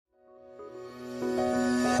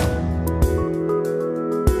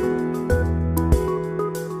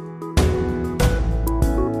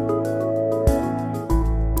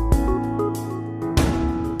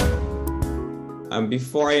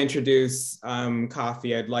Before I introduce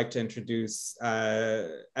Kafi, I'd like to introduce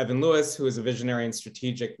Evan Lewis, who is a visionary and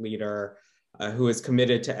strategic leader who is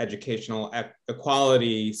committed to educational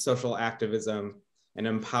equality, social activism, and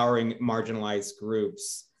empowering marginalized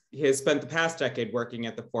groups. He has spent the past decade working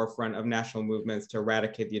at the forefront of national movements to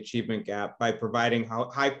eradicate the achievement gap by providing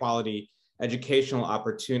high-quality educational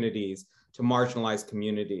opportunities to marginalized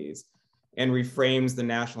communities, and reframes the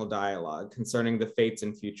national dialogue concerning the fates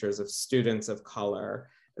and futures of students of color,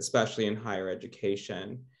 especially in higher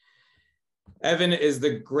education. Evan is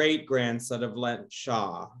the great-grandson of Len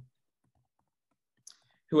Shaw,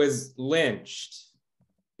 who was lynched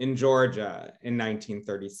in Georgia in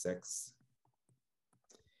 1936.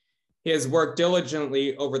 He has worked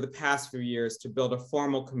diligently over the past few years to build a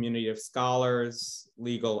formal community of scholars,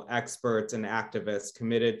 legal experts, and activists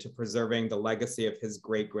committed to preserving the legacy of his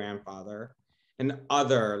great-grandfather and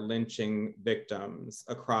other lynching victims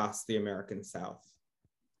across the American South.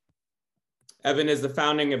 Evan is the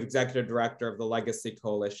founding executive director of the Legacy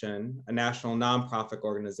Coalition, a national nonprofit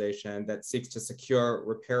organization that seeks to secure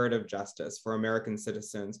reparative justice for American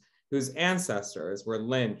citizens whose ancestors were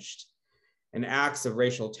lynched in acts of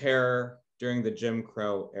racial terror during the Jim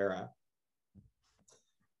Crow era.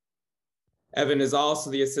 Evan is also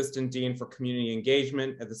the Assistant Dean for Community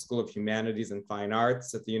Engagement at the School of Humanities and Fine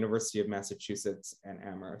Arts at the University of Massachusetts and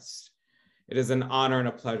Amherst. It is an honor and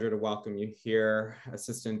a pleasure to welcome you here,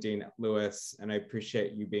 Assistant Dean Lewis, and I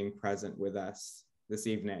appreciate you being present with us this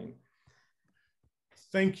evening.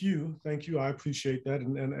 Thank you. I appreciate that,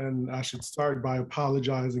 and I should start by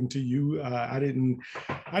apologizing to you. I didn't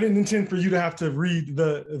intend for you to have to read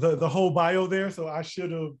the whole bio there, so I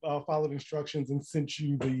should have followed instructions and sent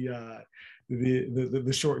you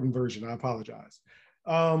the shortened version. I apologize.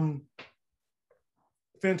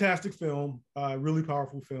 Fantastic film, really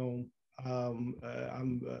powerful film.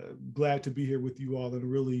 I'm glad to be here with you all and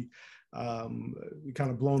really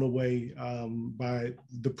kind of blown away by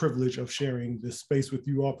the privilege of sharing this space with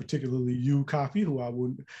you all, particularly you, Kafi, who I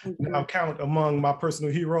would now count among my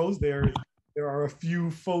personal heroes. There are a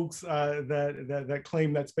few folks that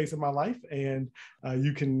claim that space in my life, and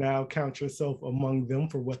you can now count yourself among them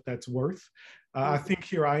for what that's worth. I think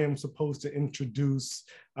here I am supposed to introduce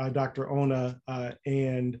Dr. Ona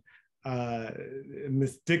and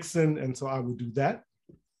Ms. Dixon, and so I will do that.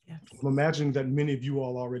 Yes. I'm imagining that many of you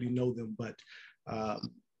all already know them, but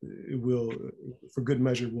it will, for good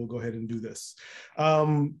measure, we'll go ahead and do this.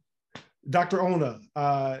 Dr. Ona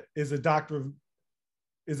is a doctor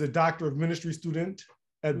of ministry student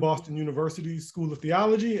at Boston University School of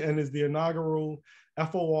Theology and is the inaugural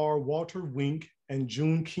FOR Walter Wink and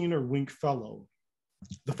June Keener Wink Fellow.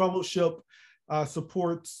 The fellowship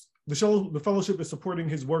The fellowship is supporting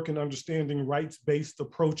his work in understanding rights-based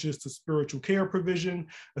approaches to spiritual care provision,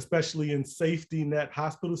 especially in safety net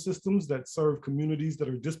hospital systems that serve communities that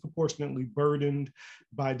are disproportionately burdened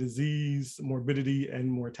by disease, morbidity, and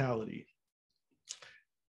mortality.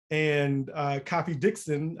 And Kafi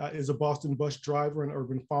Dixon is a Boston bus driver and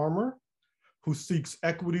urban farmer who seeks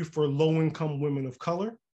equity for low-income women of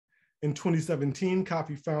color. In 2017,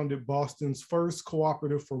 Kafi founded Boston's first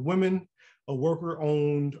cooperative for women, a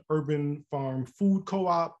worker-owned urban farm food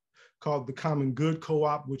co-op called the Common Good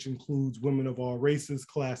Co-op, which includes women of all races,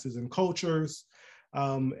 classes, and cultures.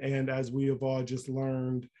 And as we have all just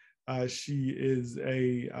learned, she is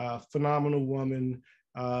a phenomenal woman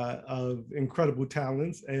of incredible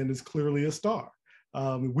talents and is clearly a star.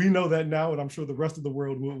 We know that now, and I'm sure the rest of the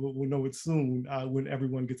world will know it soon when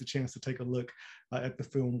everyone gets a chance to take a look at the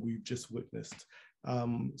film we've just witnessed.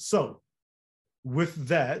 So with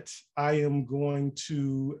that, I am going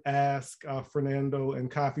to ask Fernando and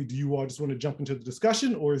Kafi, do you all just want to jump into the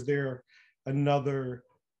discussion, or is there another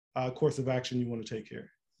course of action you want to take here?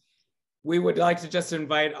 We would like to just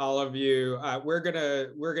invite all of you. We're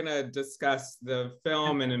gonna discuss the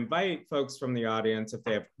film and invite folks from the audience, if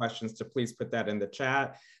they have questions, to please put that in the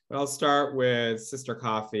chat. But I'll start with Sister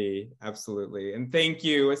Kafi, absolutely. And thank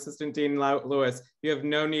you, Assistant Dean Lewis. You have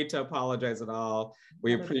no need to apologize at all.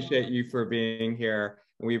 We appreciate you for being here.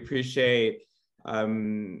 And we appreciate, I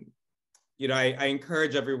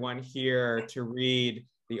encourage everyone here to read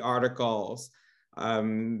the articles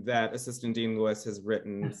that Assistant Dean Lewis has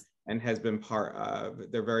written and has been part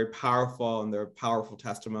of. They're very powerful, and they're a powerful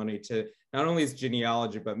testimony to not only his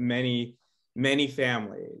genealogy, but many, many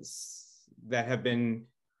families that have been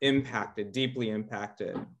impacted, deeply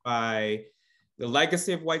impacted by the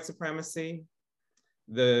legacy of white supremacy,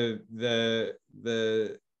 the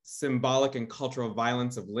symbolic and cultural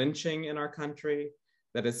violence of lynching in our country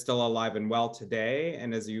that is still alive and well today.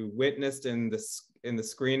 And as you witnessed in the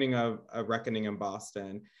screening of A Reckoning in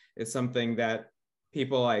Boston, is something that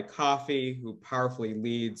people like Kafi, who powerfully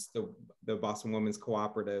leads the Boston Women's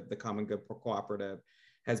Cooperative, the Common Good Cooperative,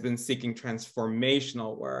 has been seeking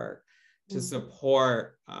transformational work to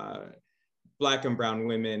support Black and Brown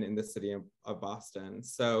women in the city of Boston.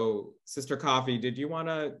 So Sister Kafi, did you want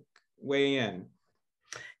to weigh in?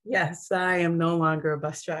 Yes, I am no longer a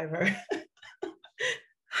bus driver.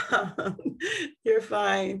 You're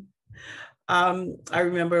fine. I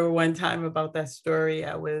remember one time about that story,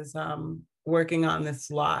 I was working on this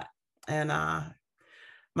lot, and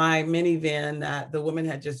my minivan, that the woman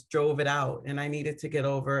had just drove it out, and I needed to get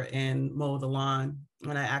over and mow the lawn.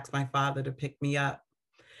 And I asked my father to pick me up.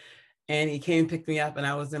 And he came pick me up, and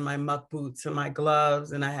I was in my muck boots and my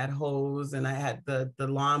gloves, and I had hose, and I had the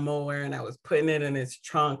lawnmower, and I was putting it in his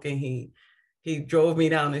trunk, and he drove me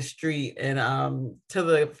down the street and to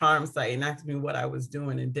the farm site and asked me what I was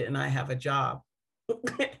doing and didn't I have a job.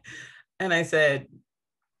 And I said,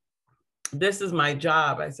 this is my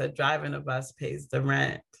job. I said, driving a bus pays the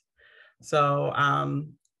rent. So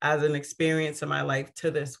as an experience in my life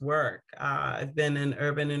to this work, I've been an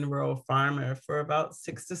urban and rural farmer for about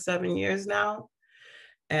 6 to 7 years now.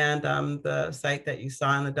 And the site that you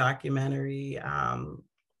saw in the documentary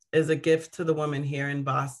is a gift to the women here in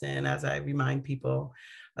Boston, as I remind people,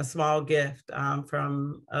 a small gift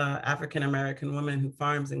from African-American woman who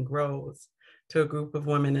farms and grows to a group of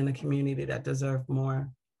women in the community that deserve more.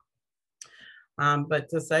 But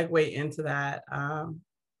to segue into that,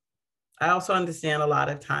 I also understand a lot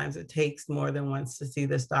of times it takes more than once to see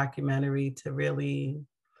this documentary to really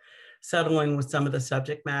settle in with some of the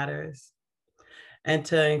subject matters and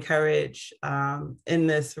to encourage in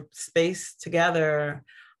this space together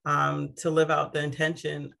to live out the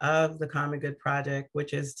intention of the Common Good Project,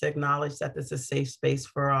 which is to acknowledge that this is a safe space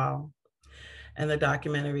for all. And the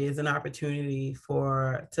documentary is an opportunity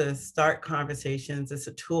to start conversations. It's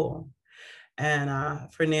a tool.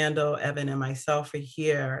 And Fernando, Evan, and myself are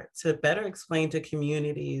here to better explain to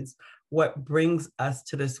communities what brings us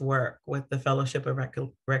to this work with the Fellowship of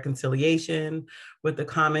Reconciliation, with the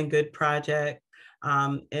Common Good Project,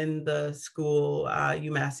 in the school,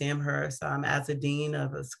 UMass Amherst, as a dean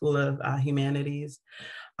of a School of Humanities.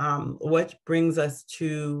 What brings us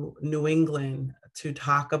to New England to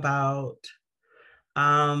talk about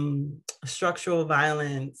structural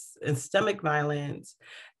violence and systemic violence,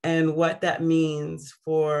 and what that means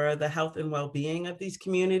for the health and well-being of these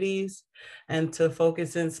communities, and to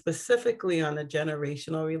focus in specifically on the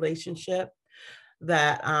generational relationship,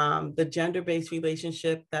 that the gender-based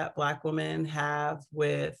relationship that Black women have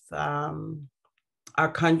with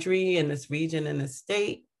our country and this region and this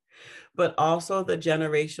state, but also the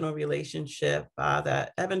generational relationship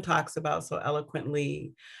that Evan talks about so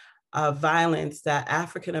eloquently, violence that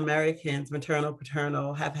African Americans, maternal,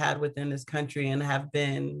 paternal, have had within this country, and have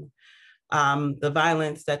been the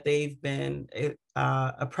violence that they've been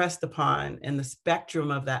oppressed upon, and the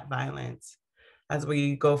spectrum of that violence, as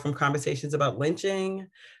we go from conversations about lynching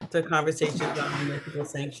to conversations about municipal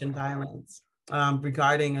sanctioned violence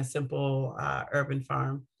regarding a simple urban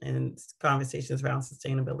farm, and conversations around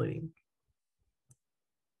sustainability.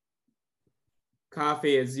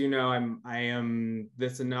 Kafi, as you know, I am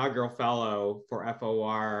this inaugural fellow for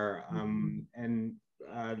FOR, and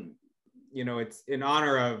you know, it's in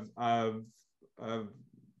honor of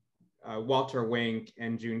Walter Wink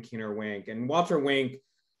and June Keener Wink. And Walter Wink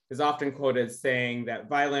is often quoted as saying that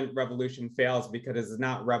violent revolution fails because it's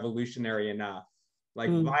not revolutionary enough. Like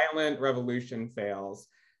violent revolution fails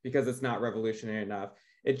because it's not revolutionary enough.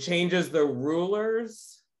 It changes the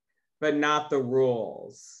rulers, but not the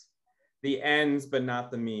rules. The ends, but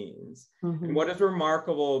not the means. And what is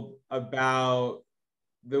remarkable about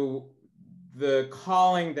the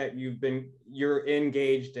calling that you're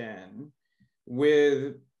engaged in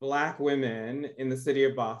with Black women in the city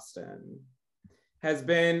of Boston has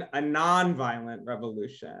been a nonviolent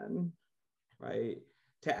revolution, right?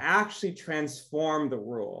 To actually transform the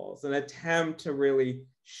rules, an attempt to really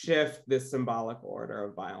shift this symbolic order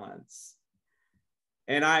of violence.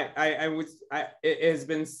 And it has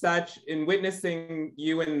been such, in witnessing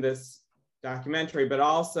you in this documentary, but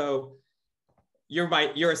also you're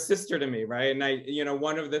a sister to me, right? And you know,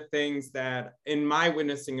 one of the things that in my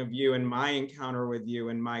witnessing of you and my encounter with you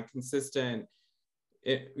and my consistent,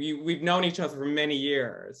 we've known each other for many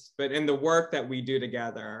years, but in the work that we do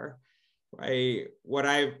together, right?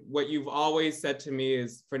 What you've always said to me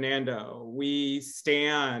is, Fernando, we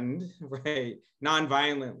stand, right,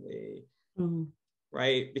 non-violently,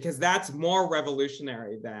 right? Because that's more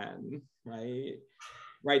revolutionary than, right?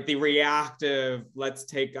 Right, the reactive, let's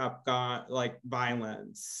take up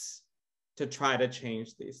violence to try to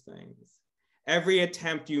change these things. every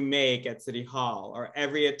attempt you make at City Hall, or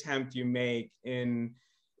every attempt you make in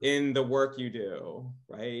the work you do,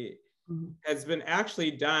 right, has been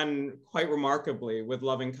actually done quite remarkably with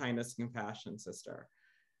loving kindness and compassion, sister.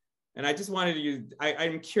 And I just wanted to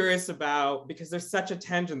I'm curious about, because there's such a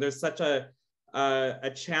tension, there's such a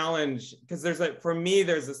challenge, because for me,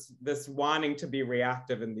 there's this wanting to be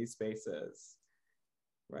reactive in these spaces,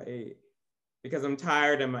 right? Because I'm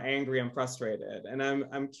tired, I'm angry, I'm frustrated. And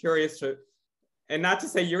I'm curious to, and not to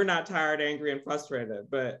say you're not tired, angry, and frustrated,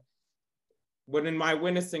 but when in my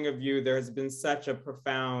witnessing of you, there has been such a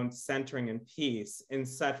profound centering and peace in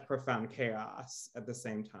such profound chaos at the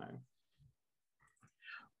same time.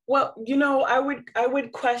 Well, you know, I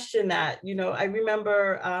would question that. You know, I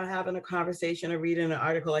remember having a conversation or reading an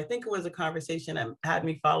article. I think it was a conversation that had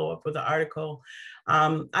me follow up with an article.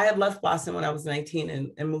 I had left Boston when I was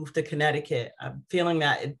 19 and moved to Connecticut, feeling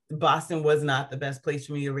that Boston was not the best place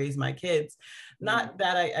for me to raise my kids. Not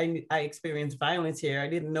that I experienced violence here. I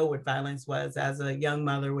didn't know what violence was as a young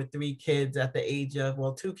mother with 3 kids at the age of,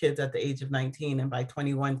 well, 2 kids at the age of 19, and by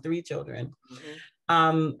 21, 3 children.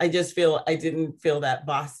 I didn't feel that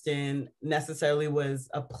Boston necessarily was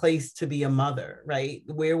a place to be a mother, right?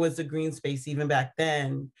 Where was the green space even back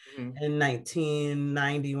then in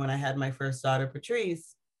 1990 when I had my first daughter,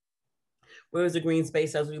 Patrice? Where was the green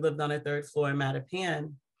space as we lived on a 3rd floor in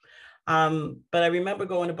Mattapan? But I remember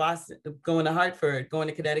going to Boston, going to Hartford, going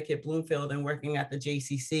to Connecticut, Bloomfield, and working at the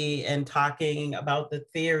JCC and talking about the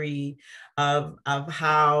theory of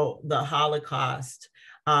how the Holocaust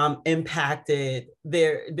impacted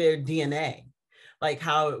their DNA, like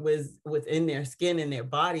how it was within their skin and their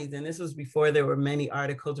bodies. And this was before there were many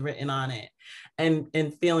articles written on it,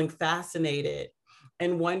 and feeling fascinated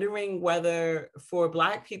and wondering whether, for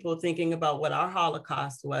Black people thinking about what our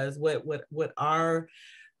Holocaust was, what our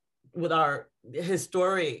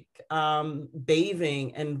historic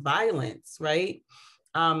bathing and violence, right?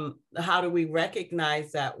 How do we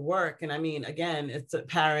recognize that work? And I mean, again, it's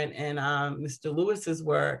apparent in Mr. Lewis's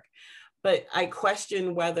work, but I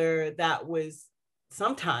question whether that was,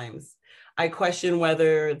 sometimes I question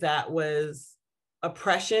whether that was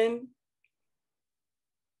oppression.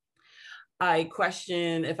 I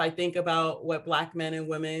question, if I think about what Black men and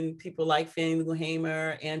women, people like Fannie Lou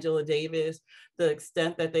Hamer, Angela Davis, the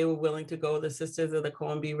extent that they were willing to go, the Sisters of the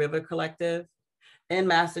Combahee River Collective in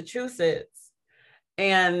Massachusetts.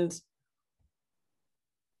 And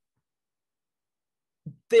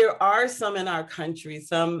there are some in our country,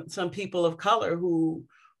 some people of color who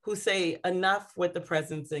say enough with the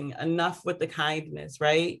presencing, enough with the kindness,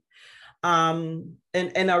 right? And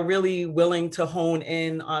are really willing to hone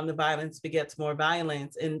in on the violence begets more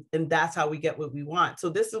violence. And that's how we get what we want. So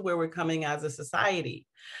this is where we're coming as a society.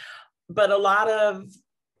 But a lot of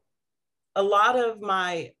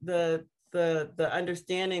the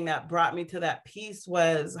understanding that brought me to that piece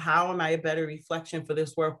was, how am I a better reflection for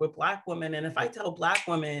this work with Black women? And if I tell Black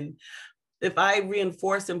women, if I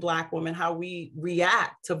reinforce in Black women how we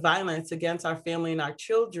react to violence against our family and our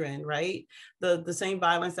children, right? The same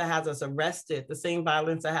violence that has us arrested, the same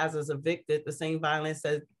violence that has us evicted, the same violence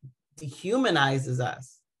that dehumanizes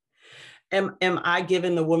us. Am I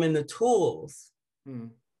giving the woman the tools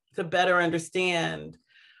to better understand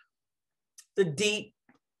the deep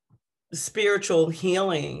spiritual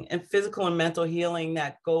healing and physical and mental healing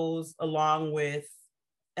that goes along with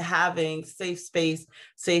having safe space,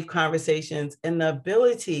 safe conversations, and the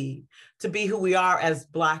ability to be who we are as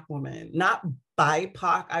Black women, not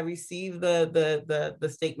BIPOC. I receive the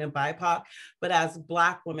statement BIPOC, but as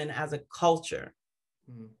Black women, as a culture.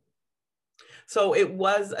 So it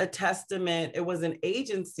was a testament, it was an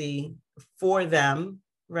agency for them,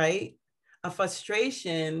 right? A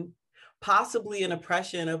frustration, possibly an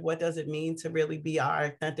oppression of what does it mean to really be our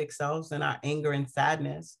authentic selves and our anger and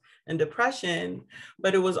sadness and depression.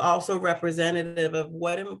 But it was also representative of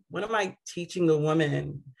what am I teaching the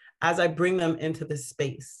woman as I bring them into this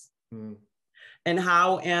space? And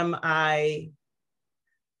how am I,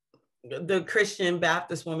 the Christian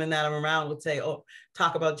Baptist woman that I'm around would say, oh,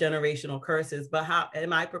 talk about generational curses, but how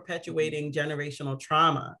am I perpetuating generational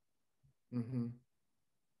trauma?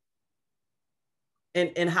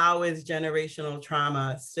 And how is generational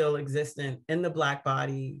trauma still existent in the Black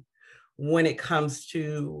body when it comes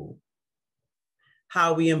to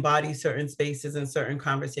how we embody certain spaces and certain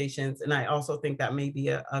conversations? And I also think that may be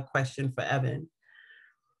a question for Evan.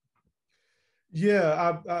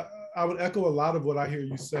 Yeah, I would echo a lot of what I hear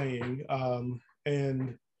you saying.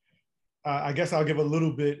 And I guess I'll give a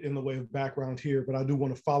little bit in the way of background here, but I do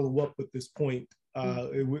want to follow up with this point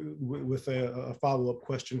with a follow-up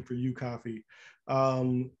question for you, Kafi.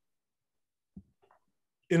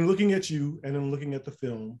 in looking at you and in looking at the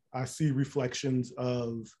film, I see reflections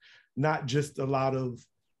of not just a lot of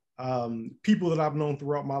people that I've known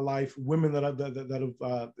throughout my life, women that have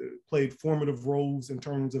played formative roles in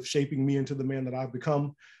terms of shaping me into the man that I've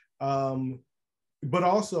become, but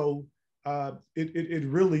also it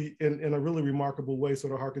really, in a really remarkable way,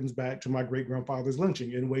 sort of harkens back to my great-grandfather's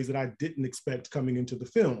lynching in ways that I didn't expect coming into the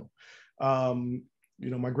film.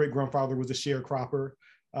 My great-grandfather was a sharecropper,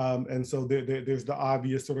 and so there's the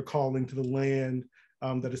obvious sort of calling to the land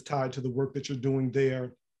that is tied to the work that you're doing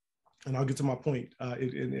there. And I'll get to my point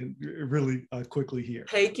really quickly here.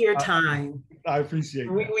 Take your time. I appreciate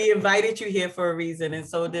that. We invited you here for a reason, and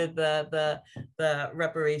so did the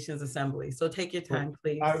Reparations Assembly. So take your time,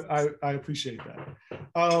 please. I appreciate that.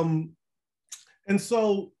 And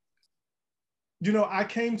so, I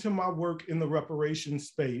came to my work in the reparations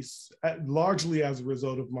space largely as a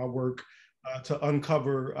result of my work to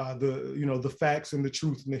uncover the facts and the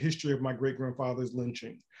truth and the history of my great-grandfather's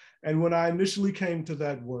lynching. And when I initially came to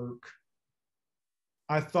that work,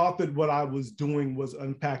 I thought that what I was doing was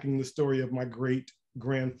unpacking the story of my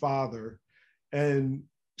great-grandfather. And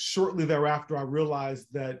shortly thereafter, I realized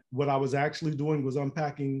that what I was actually doing was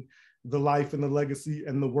unpacking the life and the legacy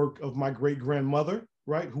and the work of my great-grandmother,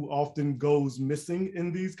 right, who often goes missing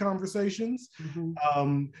in these conversations.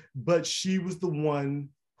 Mm-hmm. But she was the one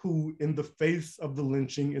who, in the face of the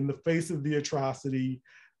lynching, in the face of the atrocity,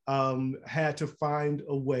 had to find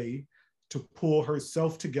a way to pull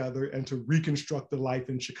herself together and to reconstruct the life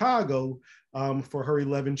in Chicago for her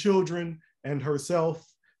 11 children and herself,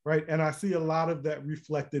 right? And I see a lot of that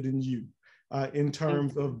reflected in you in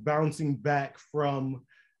terms of bouncing back from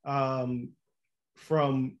what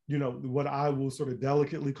I will sort of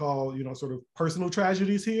delicately call, sort of personal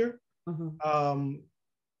tragedies here, mm-hmm.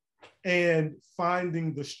 And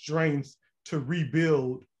finding the strength to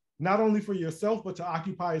rebuild, not only for yourself, but to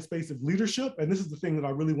occupy a space of leadership. And this is the thing that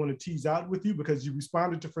I really want to tease out with you, because you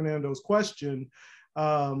responded to Fernando's question,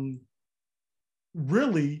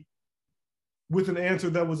 really with an answer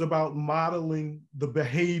that was about modeling the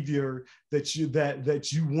behavior that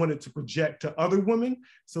you wanted to project to other women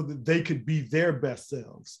so that they could be their best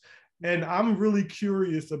selves. And I'm really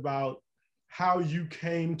curious about how you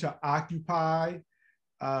came to occupy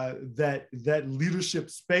that leadership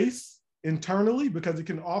space internally, because it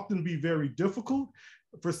can often be very difficult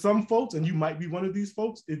for some folks, and you might be one of these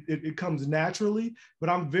folks. It comes naturally,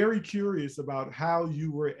 but I'm very curious about how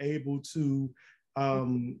you were able to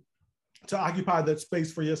occupy that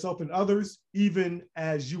space for yourself and others, even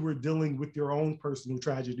as you were dealing with your own personal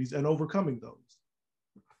tragedies and overcoming those.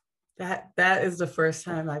 That is the first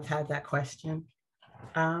time I've had that question.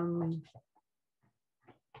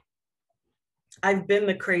 I've been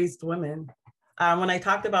the crazed woman. When I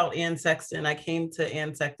talked about Anne Sexton, I came to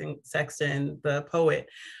Anne Sexton, the poet,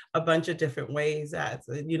 a bunch of different ways. As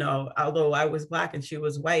although I was Black and she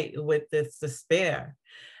was white, with this despair.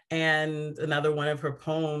 And another one of her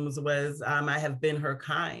poems was, I have been her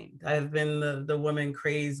kind. I have been the woman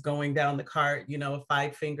crazed going down the cart, a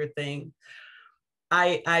 5-finger thing.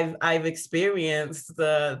 I've experienced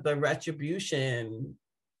the retribution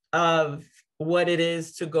of what it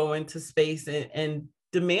is to go into space and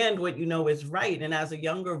demand what you know is right. And as a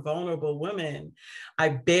younger, vulnerable woman, I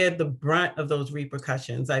bared the brunt of those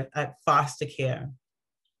repercussions. I've foster care.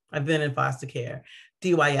 I've been in foster care,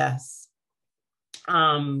 DYS.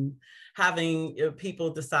 Having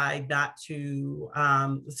people decide not to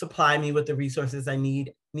supply me with the resources I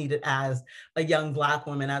needed as a young Black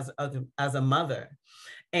woman, as a mother.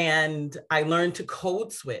 And I learned to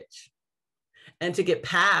code switch and to get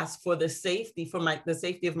past for the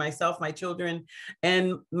safety of myself, my children,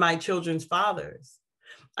 and my children's fathers.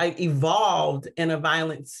 I evolved in a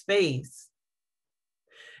violent space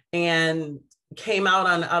and came out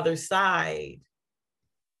on the other side.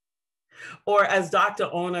 Or as Dr.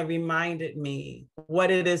 Ona reminded me, what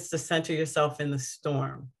it is to center yourself in the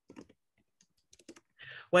storm.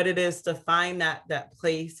 What it is to find that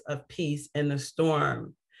place of peace in the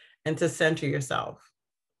storm and to center yourself.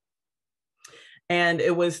 And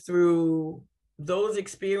it was through those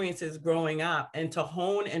experiences growing up, and to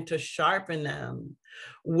hone and to sharpen them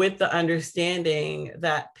with the understanding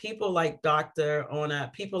that people like Dr.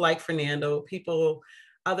 Ona, people like Fernando,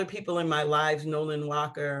 other people in my lives, Nolan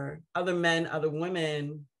Walker, other men, other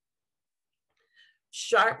women,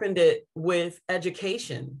 sharpened it with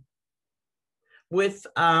education, with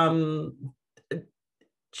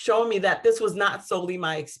showing me that this was not solely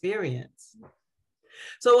my experience.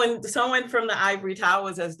 So when someone from the ivory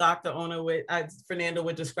towers, as Dr. Ona as Fernando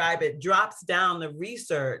would describe it, drops down the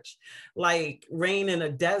research like rain in a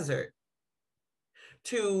desert,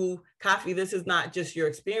 to Kafi, this is not just your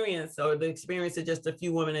experience or the experience of just a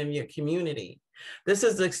few women in your community. This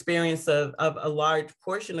is the experience of a large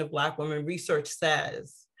portion of Black women. Research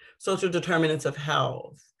says social determinants of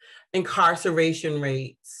health, incarceration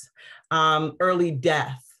rates, early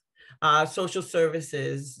death, social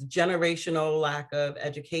services, generational lack of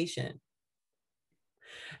education.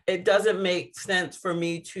 It doesn't make sense for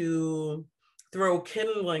me to throw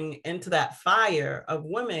kindling into that fire of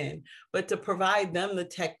women, but to provide them the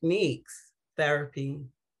techniques, therapy,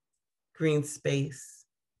 green space,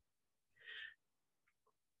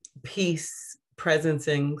 peace,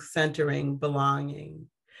 presencing, centering, belonging,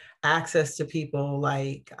 access to people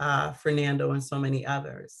like Fernando and so many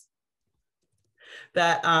others.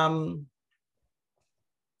 That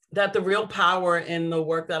the real power in the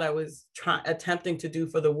work that I was attempting to do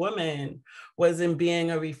for the women was in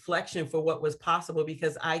being a reflection for what was possible,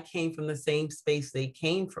 because I came from the same space they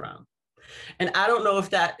came from. And I don't know if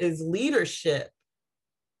that is leadership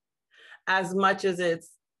as much as it's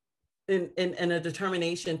in a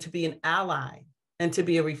determination to be an ally and to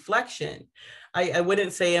be a reflection. I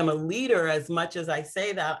wouldn't say I'm a leader as much as I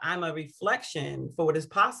say that I'm a reflection for what is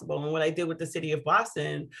possible. And what I did with the city of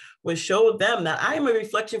Boston was show them that I am a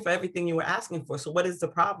reflection for everything you were asking for. So what is the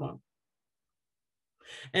problem?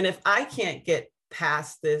 And if I can't get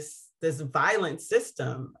past this violent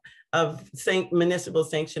system of municipal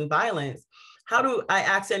sanctioned violence, how do I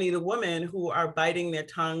ask any of the women who are biting their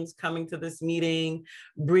tongues, coming to this meeting,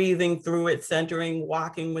 breathing through it, centering,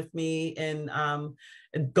 walking with me, and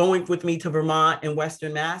going with me to Vermont and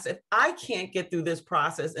Western Mass, if I can't get through this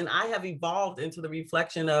process and I have evolved into the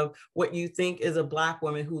reflection of what you think is a Black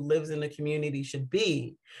woman who lives in the community should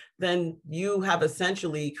be, then you have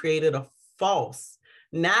essentially created a false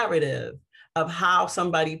narrative of how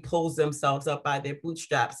somebody pulls themselves up by their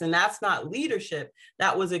bootstraps. And that's not leadership.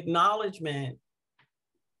 That was acknowledgement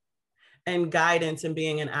and guidance and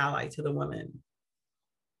being an ally to the women.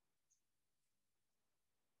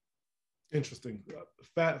 Interesting,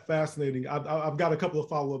 fascinating. I've got a couple of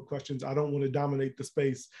follow-up questions. I don't want to dominate the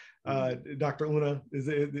space. Dr. Ona,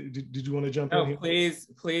 did you want to jump in here?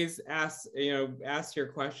 Please ask your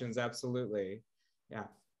questions. Absolutely, yeah.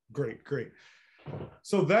 Great.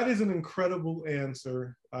 So that is an incredible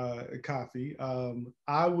answer, Kafi.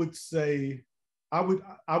 I would say, I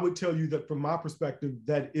would tell you that from my perspective,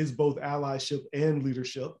 that is both allyship and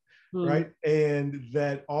leadership. Right, and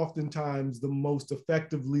that oftentimes the most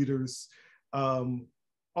effective leaders are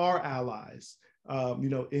allies,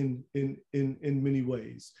 in many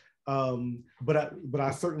ways. But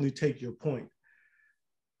I certainly take your point.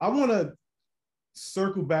 I want to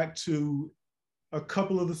circle back to a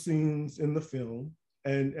couple of the scenes in the film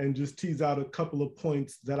and just tease out a couple of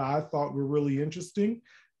points that I thought were really interesting.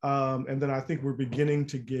 And then I think we're beginning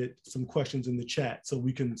to get some questions in the chat, so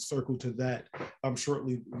we can circle to that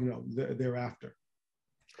shortly, thereafter.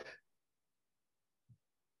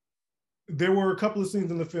 There were a couple of scenes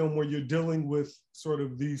in the film where you're dealing with sort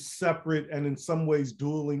of these separate and in some ways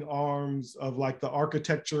dueling arms of like the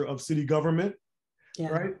architecture of city government,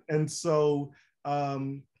 right? And so,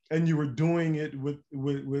 and you were doing it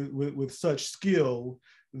with such skill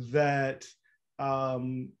that,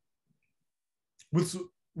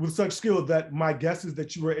 with such skill that my guess is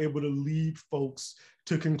that you were able to lead folks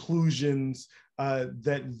to conclusions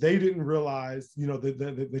that they didn't realize,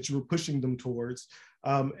 that you were pushing them towards,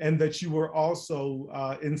 and that you were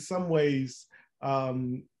also, in some ways,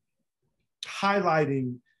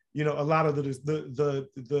 highlighting, a lot of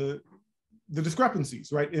the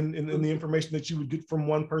discrepancies, right, in the information that you would get from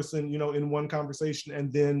one person, in one conversation,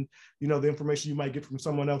 and then, the information you might get from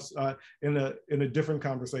someone else in a different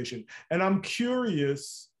conversation. And I'm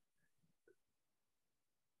curious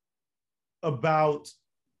about,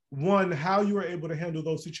 one, how you were able to handle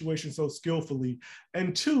those situations so skillfully,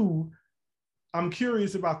 and two, I'm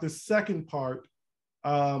curious about the second part,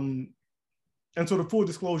 and sort of full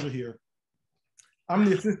disclosure here. I'm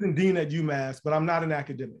the assistant dean at UMass, but I'm not an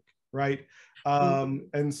academic, right?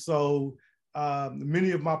 And so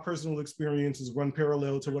many of my personal experiences run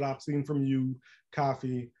parallel to what I've seen from you,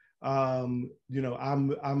 Kafi. I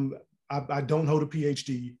don't hold a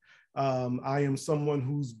PhD. I am someone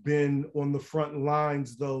who's been on the front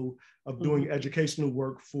lines, though, of doing educational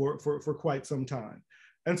work for quite some time.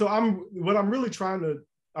 And so I'm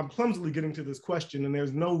clumsily getting to this question, and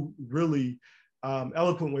there's no really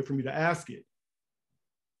eloquent way for me to ask it.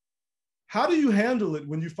 How do you handle it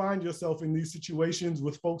when you find yourself in these situations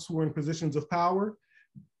with folks who are in positions of power,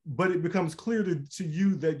 but it becomes clear to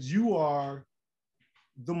you that you are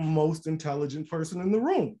the most intelligent person in the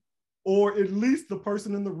room, or at least the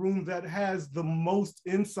person in the room that has the most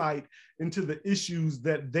insight into the issues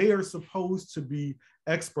that they are supposed to be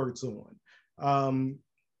experts on.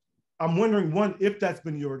 I'm wondering, one, if that's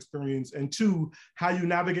been your experience, and two, how you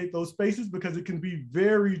navigate those spaces, because it can be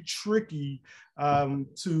very tricky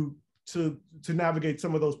to navigate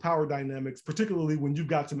some of those power dynamics, particularly when you've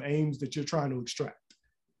got some aims that you're trying to extract.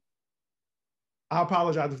 I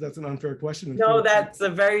apologize if that's an unfair question. No, that's a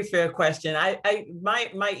very fair question.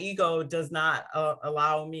 My ego does not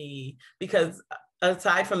allow me, because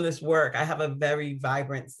aside from this work, I have a very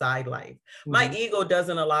vibrant side life. Mm-hmm. My ego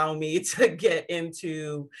doesn't allow me to get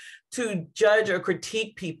into, to judge or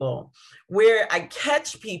critique people. Where I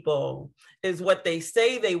catch people is what they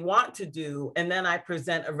say they want to do, and then I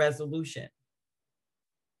present a resolution.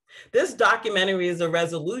 This documentary is a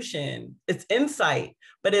resolution. It's insight,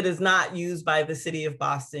 but it is not used by the city of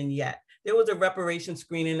Boston yet. There was a reparation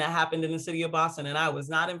screening that happened in the city of Boston, and I was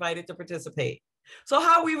not invited to participate. So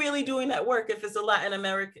how are we really doing that work if it's a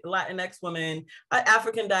Latinx woman, an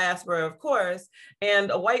African diaspora, of course,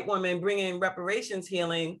 and a white woman bringing reparations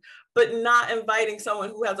healing, but not inviting someone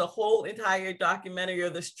who has a whole entire documentary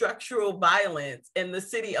of the structural violence and the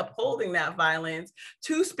city upholding that violence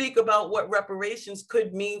to speak about what reparations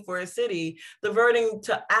could mean for a city, diverting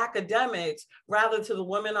to academics rather to the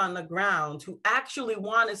women on the ground who actually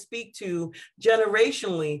want to speak to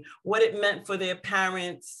generationally what it meant for their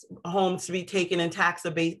parents' homes to be taken in tax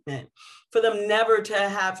abatement, for them never to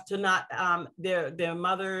have to not, their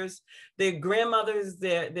mothers, their grandmothers,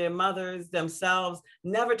 their mothers themselves,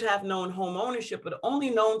 never to have known home ownership, but only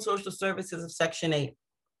known social services of Section 8.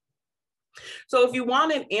 So if you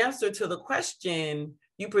want an answer to the question,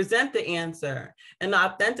 you present the answer, and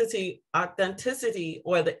the authenticity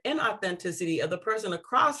or the inauthenticity of the person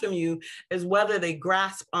across from you is whether they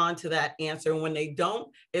grasp onto that answer. And when they don't,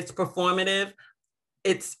 it's performative.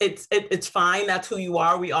 It's fine. That's who you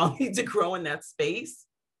are. We all need to grow in that space.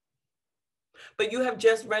 But you have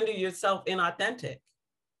just rendered yourself inauthentic.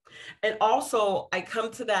 And also, I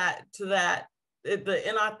come to that the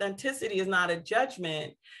inauthenticity is not a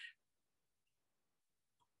judgment,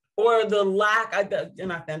 or the lack of the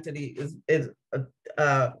inauthenticity is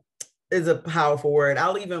a powerful word.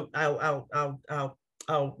 I'll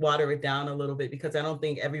water it down a little bit, because I don't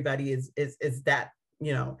think everybody is that,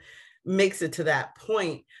 makes it to that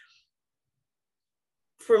point.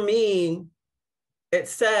 For me, it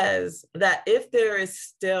says that if there is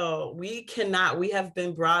still, we have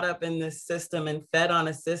been brought up in this system and fed on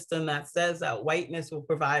a system that says that whiteness will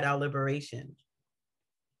provide our liberation.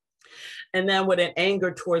 And then with an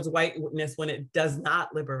anger towards whiteness when it does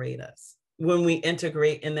not liberate us, when we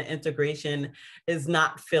integrate and the integration is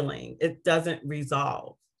not filling, it doesn't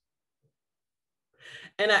resolve.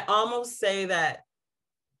 And I almost say that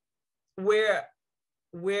we're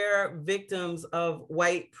victims of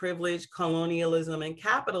white privilege, colonialism, and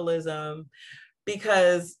capitalism,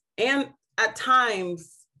 and at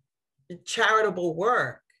times charitable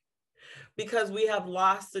work, because we have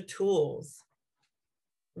lost the tools.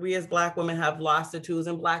 We as Black women have lost the tools,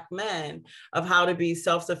 and Black men, of how to be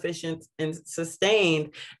self-sufficient and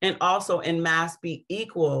sustained, and also in mass be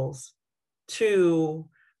equals to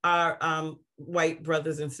our white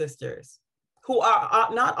brothers and sisters, who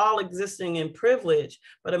are not all existing in privilege,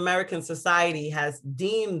 but American society has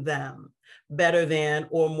deemed them better than,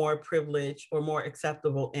 or more privileged, or more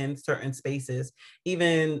acceptable in certain spaces,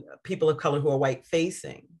 even people of color who are white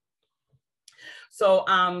facing. So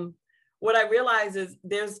what I realize is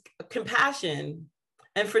there's compassion,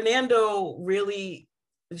 and Fernando really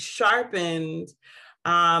sharpened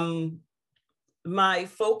my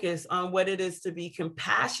focus on what it is to be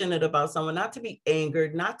compassionate about someone, not to be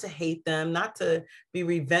angered, not to hate them, not to be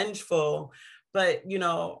revengeful, but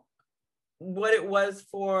what it was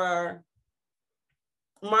for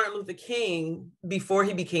Martin Luther King before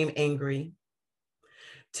he became angry,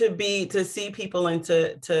 to see people and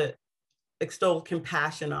to extol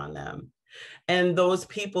compassion on them. And those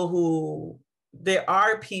people there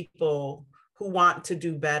are people who want to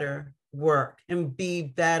do better work and be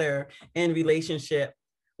better in relationship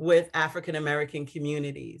with African-American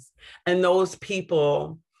communities. And those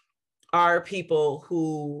people are people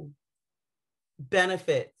who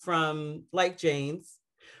benefit from, like James,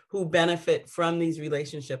 who benefit from these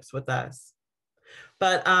relationships with us.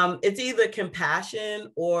 But it's either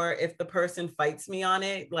compassion, or if the person fights me on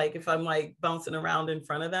it, like if I'm like bouncing around in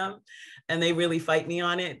front of them and they really fight me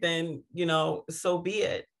on it, then, so be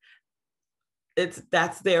it.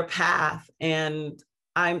 That's their path. And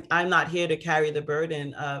I'm not here to carry the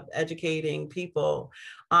burden of educating people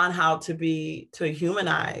on how to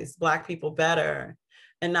humanize Black people better,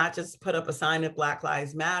 and not just put up a sign of Black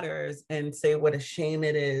Lives Matters and say what a shame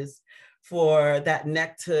it is for that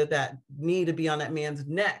knee to be on that man's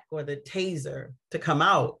neck, or the taser to come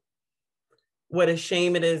out. What a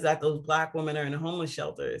shame it is that those Black women are in homeless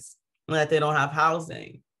shelters and that they don't have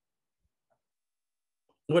housing.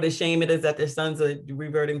 What a shame it is that their sons are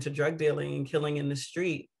reverting to drug dealing and killing in the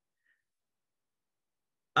street.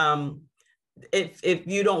 If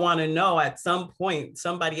you don't want to know, at some point,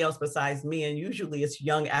 somebody else besides me, and usually it's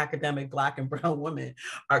young academic Black and brown women,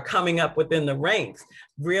 are coming up within the ranks,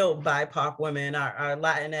 real BIPOC women, our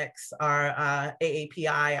Latinx, our AAPI,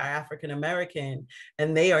 our African American,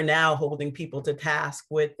 and they are now holding people to task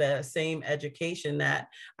with the same education that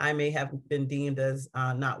I may have been deemed as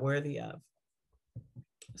not worthy of.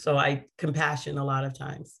 So I compassion a lot of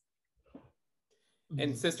times.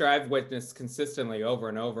 And sister, I've witnessed consistently over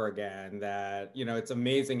and over again that, you know, it's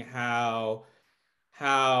amazing how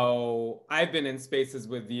I've been in spaces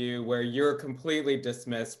with you where you're completely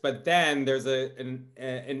dismissed, but then there's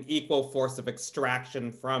an equal force of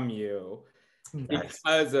extraction from you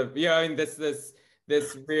because of, you know, I mean, this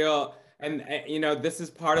real, and you know, this is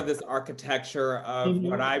part of this architecture of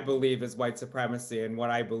what I believe is white supremacy and what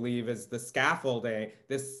I believe is the scaffolding,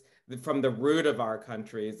 from the root of our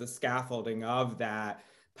country is the scaffolding of that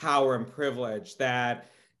power and privilege that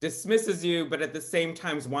dismisses you, but at the same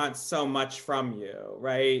time wants so much from you,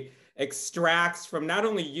 right? Extracts from not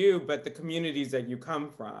only you, but the communities that you come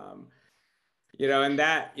from. You know, and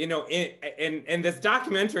that, you know, and this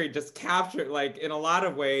documentary just captured, like, in a lot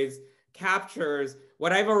of ways, captures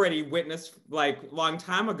what I've already witnessed, like, long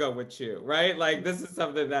time ago with you, right? Like, this is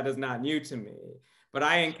something that is not new to me. But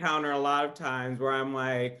I encounter a lot of times where I'm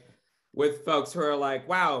like, with folks who are like,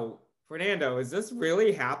 wow, Fernando, is this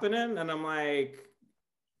really happening? And I'm like,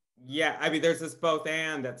 yeah, I mean, there's this both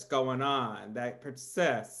and that's going on that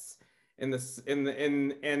persists in this,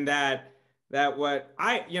 in that what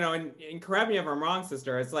I, you know, and correct me if I'm wrong,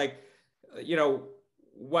 sister, it's like, you know,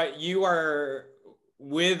 what you are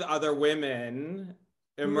with other women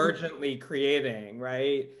emergently creating,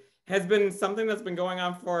 right, has been something that's been going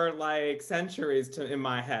on for like centuries in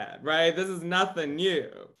my head, right? This is nothing new.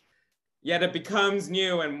 Yet it becomes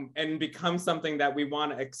new and becomes something that we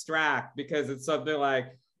want to extract because it's something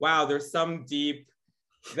like, wow, there's some deep,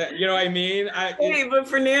 that, you know what I mean? Hey, but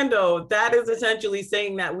Fernando, that is essentially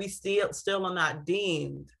saying that we still are not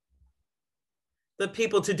deemed the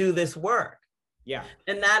people to do this work. Yeah.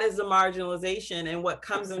 And that is the marginalization. And what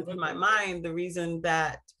comes into my mind, the reason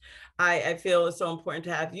that I feel is so important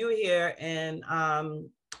to have you here and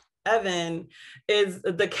Evan, is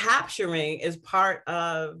the capturing is part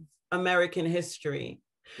of American history.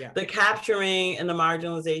 Yeah. The capturing and the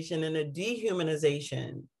marginalization and the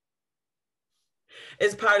dehumanization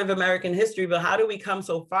is part of American history. But how do we come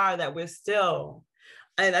so far that we're still,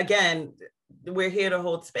 and again, we're here to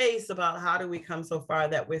hold space about how do we come so far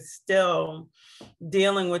that we're still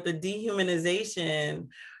dealing with the dehumanization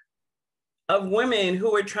of women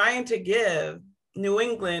who are trying to give New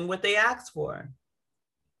England what they asked for.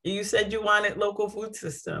 You said you wanted local food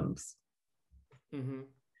systems. Mm-hmm.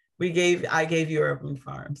 I gave you urban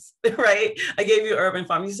farms, right? I gave you urban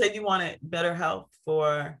farms. You said you wanted better health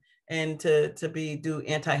and to do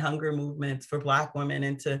anti-hunger movements for Black women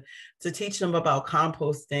and to teach them about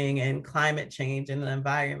composting and climate change and the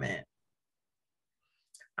environment.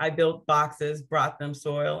 I built boxes, brought them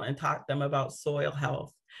soil and taught them about soil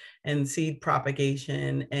health and seed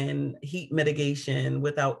propagation and heat mitigation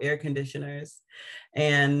without air conditioners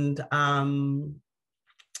and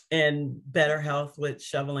better health with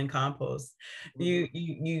shoveling compost.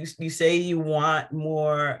 You say you want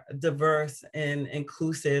more diverse and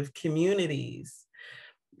inclusive communities.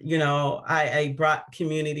 You know, I brought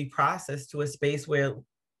community process to a space where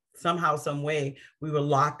somehow, some way, we were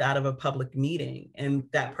locked out of a public meeting, and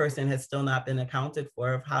that person has still not been accounted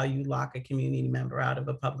for of how you lock a community member out of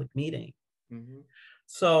a public meeting. Mm-hmm.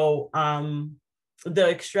 So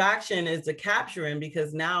the extraction is the capturing,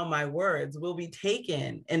 because now my words will be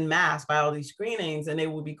taken en masse by all these screenings, and they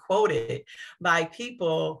will be quoted by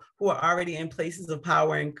people who are already in places of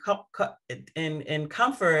power and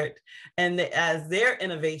comfort, and as their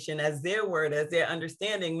innovation, as their word, as their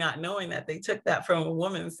understanding, not knowing that they took that from a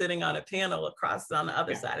woman sitting on a panel across on the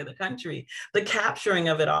other side of the country. The capturing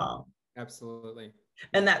of it all. Absolutely.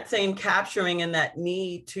 And that same capturing and that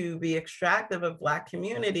need to be extractive of Black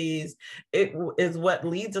communities, it is what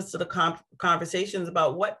leads us to the conversations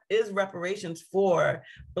about what is reparations for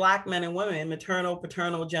Black men and women, maternal,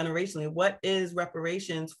 paternal, generationally. What is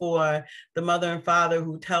reparations for the mother and father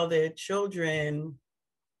who tell their children,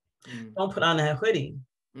 don't put on that hoodie?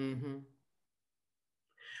 Mm-hmm.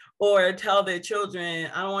 or tell their children,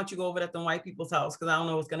 I don't want you to go over at the white people's house because I don't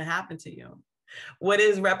know what's going to happen to you. What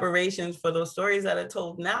is reparations for those stories that are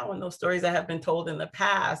told now and those stories that have been told in the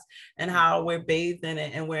past, and how we're bathed in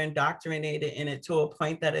it and we're indoctrinated in it to a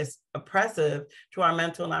point that is oppressive to our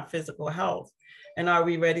mental and our physical health? And are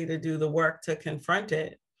we ready to do the work to confront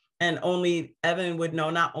it? And only Evan would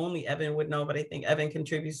know, not only Evan would know, but I think Evan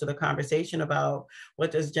contributes to the conversation about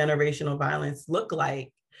what does generational violence look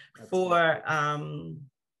like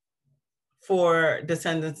for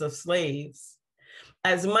descendants of slaves.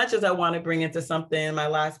 As much as I want to bring into something, my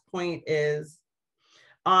last point is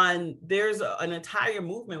there's an entire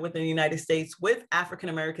movement within the United States with African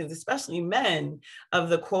Americans, especially men, of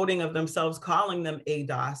the quoting of themselves, calling them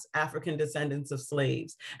ADOS, African descendants of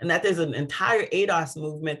slaves. And that there's an entire ADOS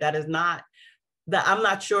movement that I'm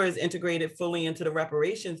not sure is integrated fully into the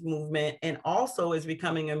reparations movement, and also is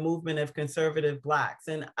becoming a movement of conservative Blacks.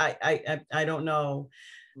 And I don't know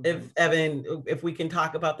if Evan, if we can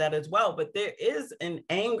talk about that as well, but there is an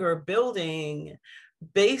anger building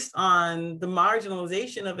based on the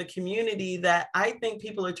marginalization of a community that I think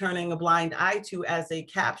people are turning a blind eye to as they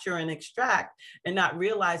capture and extract, and not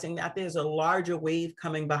realizing that there's a larger wave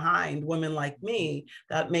coming behind women like me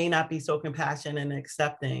that may not be so compassionate and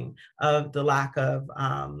accepting of the lack of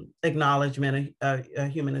acknowledgement,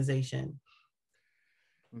 humanization.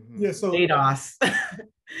 Yeah, so ADOS.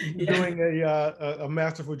 You're doing a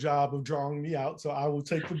masterful job of drawing me out, so I will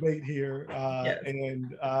take the bait here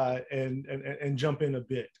and jump in a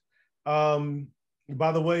bit.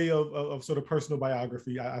 By the way of sort of personal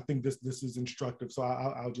biography, I think this is instructive, so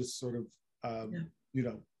I'll just sort of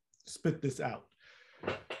spit this out.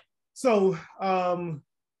 So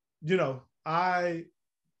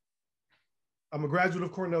I'm a graduate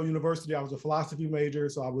of Cornell University. I was a philosophy major,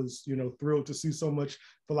 so I was, thrilled to see so much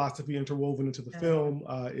philosophy interwoven into the film.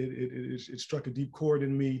 It struck a deep chord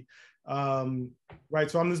in me, right?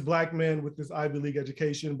 So I'm this Black man with this Ivy League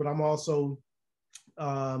education, but I'm also,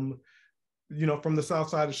 from the South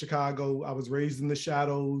Side of Chicago. I was raised in the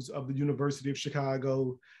shadows of the University of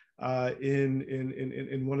Chicago,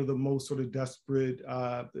 in one of the most sort of desperate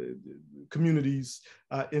communities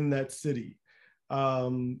in that city.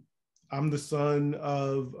 I'm the son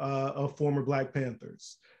of former Black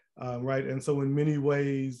Panthers, right? And so in many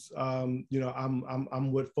ways, I'm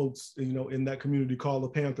what folks, in that community call a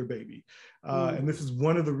Panther baby. And this is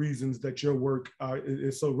one of the reasons that your work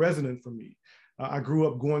is so resonant for me. I grew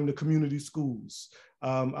up going to community schools.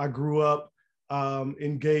 I grew up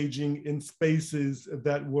engaging in spaces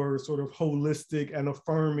that were sort of holistic and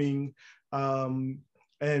affirming and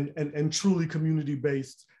truly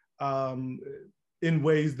community-based, in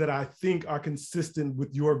ways that I think are consistent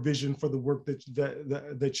with your vision for the work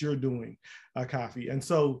that you're doing, Kafi. And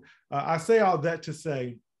so I say all that to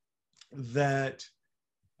say that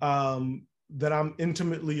that I'm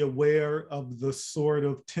intimately aware of the sort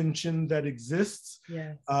of tension that exists,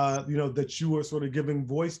 that you are sort of giving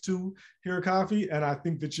voice to here, Kafi. And I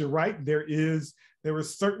think that you're right. There is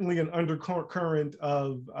certainly an undercurrent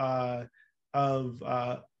of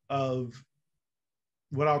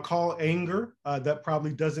what I'll call anger that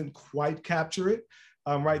probably doesn't quite capture it,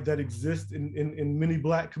 right, that exists in many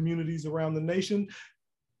Black communities around the nation.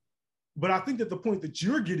 But I think that the point that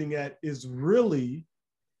you're getting at is really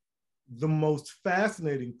the most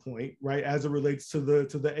fascinating point, right, as it relates to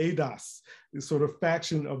the ADOS, this sort of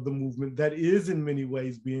faction of the movement that is in many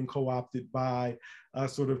ways being co-opted by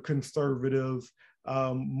sort of conservative,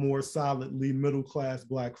 more solidly middle-class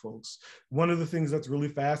Black folks. One of the things that's really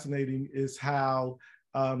fascinating is how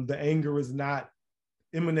the anger is not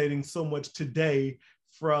emanating so much today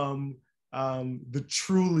from the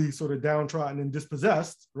truly sort of downtrodden and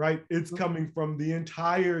dispossessed, right? It's coming from the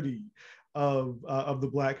entirety of the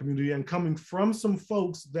Black community, and coming from some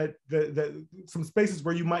folks that some spaces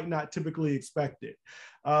where you might not typically expect it.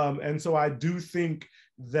 And so I do think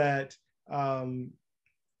that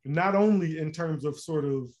not only in terms of sort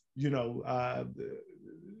of,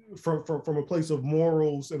 from a place of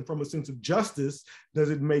morals and from a sense of justice, does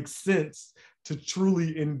it make sense to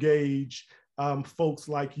truly engage folks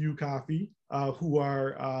like you, Kafi, who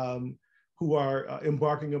are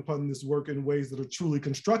embarking upon this work in ways that are truly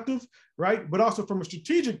constructive, right? But also from a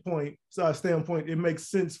strategic standpoint, it makes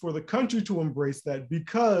sense for the country to embrace that,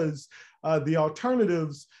 because the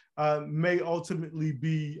alternatives may ultimately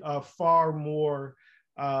be far more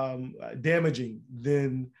damaging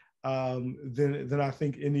than I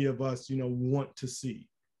think any of us, want to see.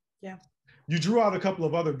 Yeah. You drew out a couple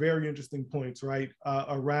of other very interesting points, right,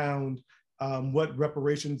 around what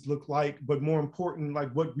reparations look like, but more important,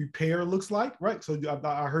 like what repair looks like, right? So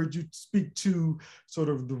I heard you speak to sort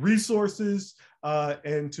of the resources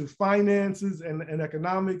and to finances and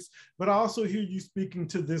economics, but I also hear you speaking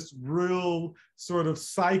to this real sort of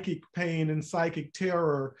psychic pain and psychic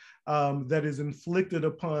terror that is inflicted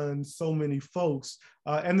upon so many folks,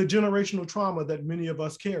 and the generational trauma that many of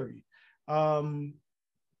us carry.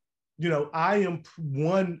 You know, I am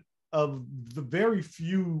one of the very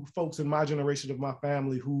few folks in my generation of my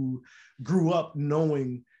family who grew up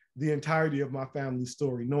knowing the entirety of my family's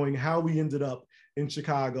story, knowing how we ended up in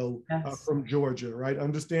Chicago from Georgia, right?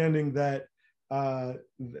 Understanding that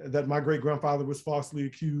that my great grandfather was falsely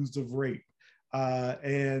accused of rape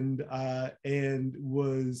and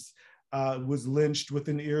was lynched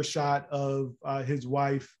within earshot of his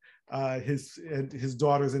wife, his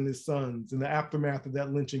daughters and his sons. In the aftermath of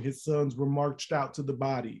that lynching, his sons were marched out to the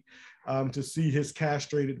body to see his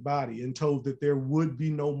castrated body and told that there would be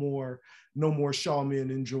no more Shaw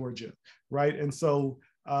men in Georgia, right? And so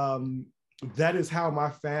that is how my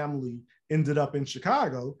family ended up in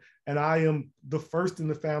Chicago. And I am the first in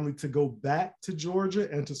the family to go back to Georgia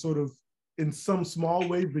and to sort of, in some small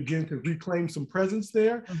way, begin to reclaim some presence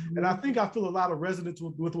there. Mm-hmm. And I think I feel a lot of resonance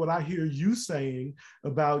with what I hear you saying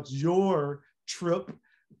about your trip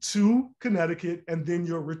to Connecticut and then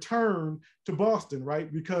your return to Boston,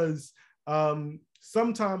 right? Because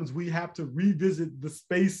sometimes we have to revisit the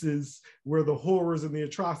spaces where the horrors and the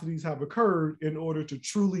atrocities have occurred in order to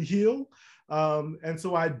truly heal. And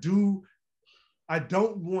so I don't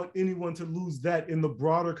want anyone to lose that in the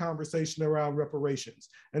broader conversation around reparations.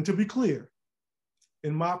 And to be clear,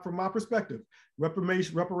 from my perspective,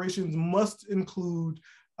 reparations must include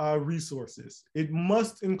resources. It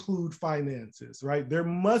must include finances, right? There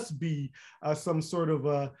must be some sort of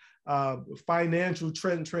a financial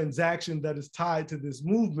transaction that is tied to this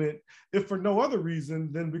movement, if for no other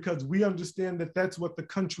reason than because we understand that that's what the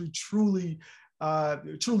country truly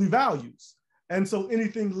values. And so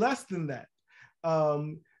anything less than that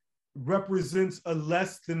represents a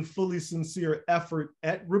less than fully sincere effort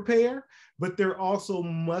at repair, but there also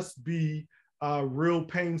must be real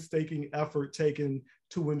painstaking effort taken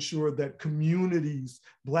to ensure that communities,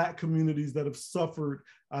 Black communities that have suffered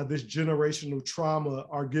this generational trauma,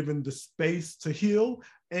 are given the space to heal.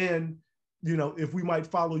 And, you know, if we might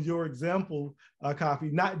follow your example,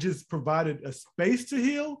 Kafi, not just provided a space to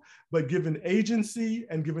heal, but given agency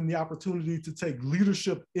and given the opportunity to take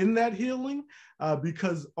leadership in that healing,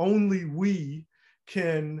 because only we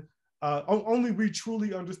truly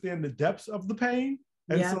understand the depths of the pain.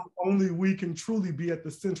 And so only we can truly be at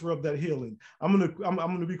the center of that healing. I'm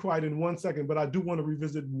gonna be quiet in 1 second, but I do want to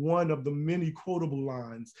revisit one of the many quotable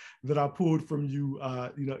lines that I pulled from you,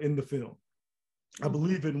 in the film. I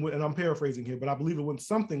believe it, and I'm paraphrasing here, but I believe it went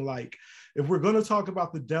something like, if we're going to talk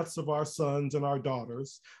about the deaths of our sons and our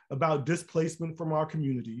daughters, about displacement from our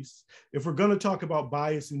communities, if we're going to talk about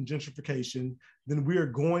bias and gentrification, then we are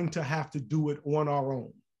going to have to do it on our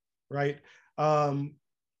own, right? And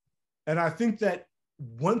I think that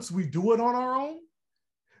once we do it on our own,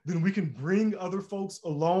 then we can bring other folks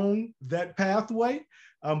along that pathway.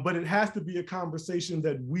 But it has to be a conversation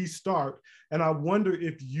that we start. And I wonder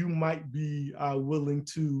if you might be willing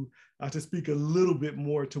to speak a little bit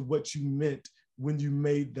more to what you meant when you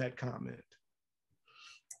made that comment.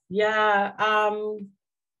 Yeah.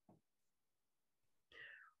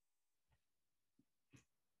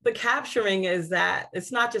 The capturing is that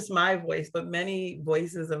it's not just my voice, but many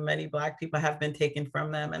voices of many Black people have been taken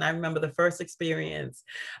from them. And I remember the first experience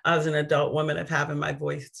as an adult woman of having my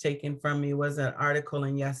voice taken from me was an article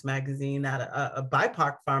in Yes magazine that a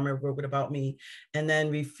BIPOC farmer wrote about me, and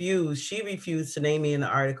then she refused to name me in the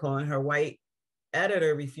article, and her white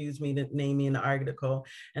editor refused me to name me in the article.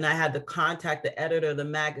 And I had to contact the editor of the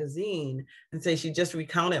magazine and say she just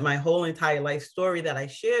recounted my whole entire life story that I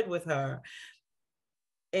shared with her,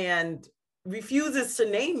 and refuses to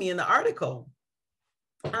name me in the article.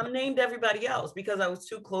 I'm named everybody else because I was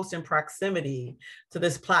too close in proximity to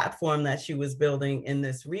this platform that she was building in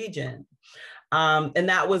this region. And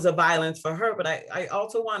that was a violence for her, but I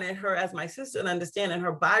also wanted her as my sister to understand in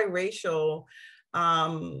her biracial,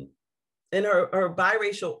 in her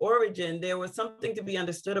biracial origin, there was something to be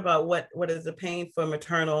understood about what is the pain for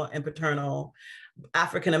maternal and paternal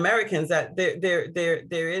African Americans, that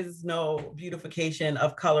there is no beautification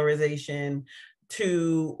of colorization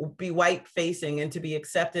to be white facing and to be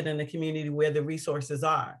accepted in a community where the resources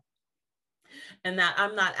are. And that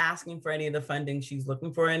I'm not asking for any of the funding she's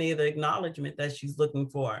looking for, any of the acknowledgement that she's looking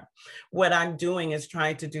for. What I'm doing is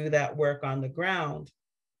trying to do that work on the ground.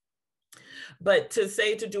 But to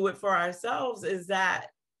say to do it for ourselves is that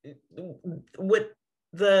with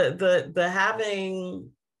the having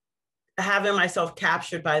having myself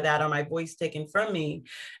captured by that or my voice taken from me,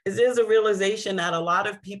 is there's a realization that a lot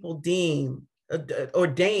of people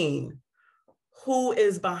ordain who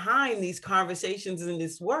is behind these conversations and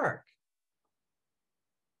this work.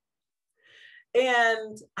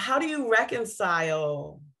 And how do you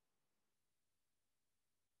reconcile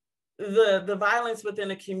the violence within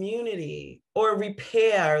a community or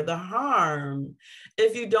repair the harm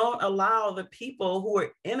if you don't allow the people who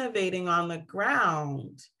are innovating on the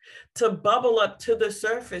ground to bubble up to the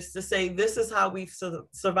surface to say, this is how we've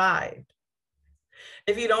survived?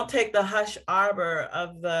 If you don't take the hush arbor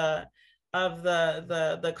of the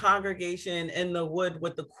congregation in the wood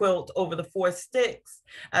with the quilt over the 4 sticks,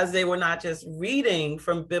 as they were not just reading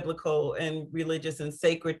from biblical and religious and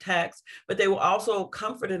sacred texts, but they were also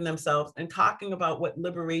comforting themselves and talking about what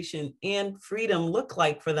liberation and freedom look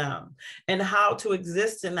like for them and how to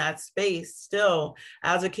exist in that space still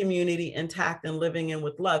as a community intact and living in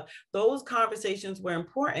with love. Those conversations were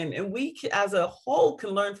important, and we as a whole can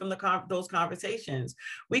learn from those conversations.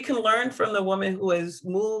 We can learn from the woman who has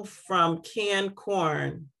moved from canned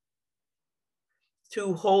corn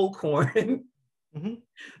to whole corn, mm-hmm.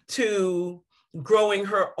 to growing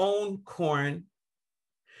her own corn,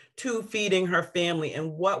 to feeding her family.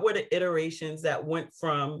 And what were the iterations that went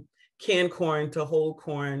from canned corn to whole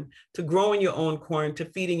corn, to growing your own corn, to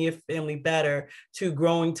feeding your family better, to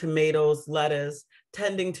growing tomatoes, lettuce,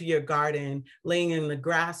 tending to your garden, laying in the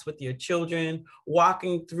grass with your children,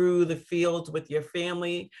 walking through the fields with your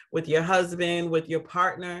family, with your husband, with your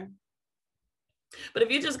partner. But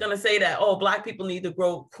if you're just going to say that, oh, Black people need to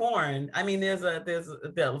grow corn, I mean,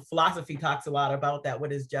 the philosophy talks a lot about that,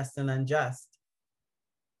 what is just and unjust.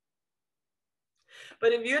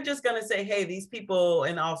 But if you're just going to say, hey, these people,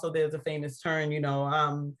 and also there's a famous term, you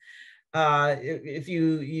know, if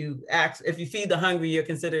you feed the hungry, you're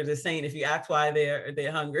considered a saint. If you ask why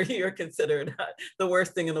they're hungry, you're considered the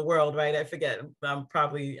worst thing in the world, right? I forget.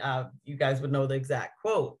 Probably you guys would know the exact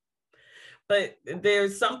quote. But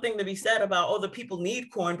there's something to be said about, oh, the people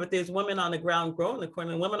need corn, but there's women on the ground growing the corn,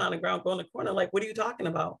 and women on the ground growing the corn are like, what are you talking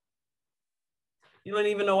about? You don't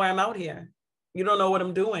even know why I'm out here. You don't know what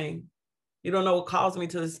I'm doing. You don't know what calls me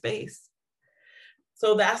to the space.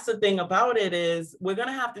 So that's the thing about it, is we're going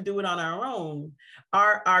to have to do it on our own.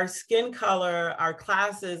 Our skin color, our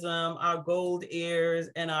classism, our gold ears,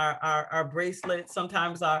 and our bracelets,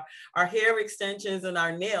 sometimes our hair extensions and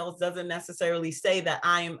our nails doesn't necessarily say that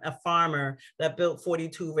I am a farmer that built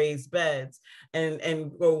 42 raised beds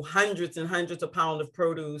and grow hundreds and hundreds of pounds of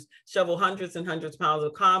produce, shovel hundreds and hundreds of pounds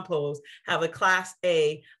of compost, have a class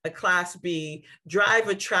A, a class B, drive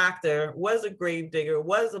a tractor, was a grave digger,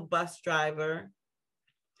 was a bus driver,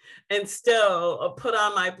 and still put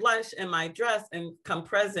on my blush and my dress and come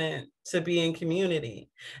present to be in community.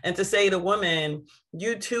 And to say to women,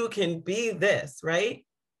 you too can be this, right?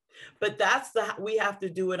 But we have to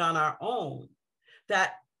do it on our own.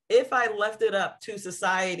 That if I left it up to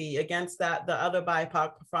society against the other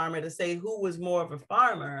BIPOC farmer to say who was more of a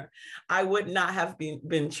farmer, I would not have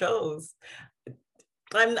been chose.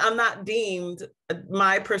 I'm not deemed,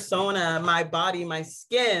 my persona, my body, my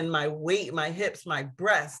skin, my weight, my hips, my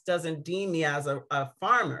breast doesn't deem me as a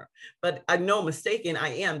farmer, but I'm no mistaken, I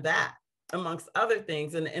am that, amongst other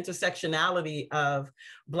things, and the intersectionality of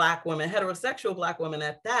Black women, heterosexual Black women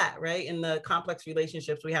at that, right? In the complex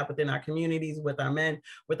relationships we have within our communities, with our men,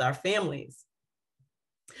 with our families.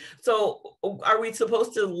 So are we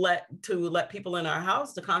supposed to let people in our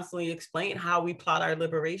house to constantly explain how we plot our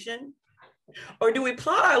liberation? Or do we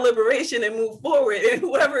plot our liberation and move forward, and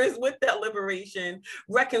whoever is with that liberation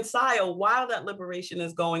reconcile while that liberation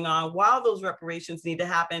is going on, while those reparations need to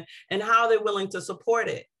happen, and how they're willing to support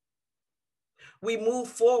it? We move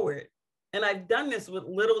forward. And I've done this with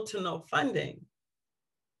little to no funding.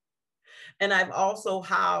 And I've also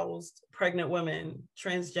housed pregnant women,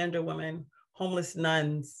 transgender women, homeless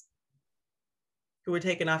nuns, who were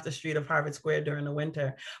taken off the street of Harvard Square during the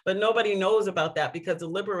winter. But nobody knows about that, because the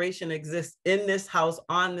liberation exists in this house,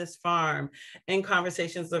 on this farm, in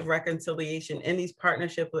conversations of reconciliation, in these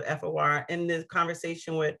partnerships with FOR, in this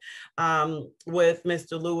conversation with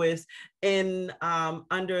Mr. Lewis, in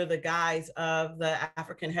under the guise of the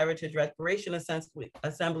African Heritage Reparation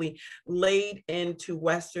Assembly, laid into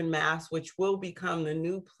Western Mass, which will become the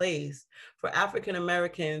new place for African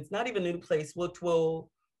Americans, not even a new place, which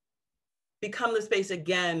will become the space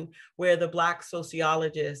again where the Black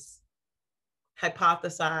sociologists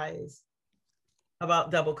hypothesize about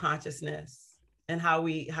double consciousness and how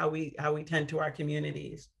we tend to our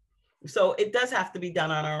communities. So it does have to be done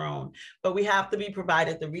on our own, but we have to be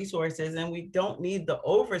provided the resources, and we don't need the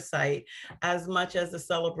oversight as much as the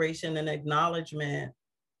celebration and acknowledgement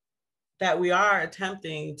that we are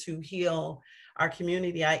attempting to heal our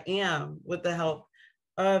community. I am, with the help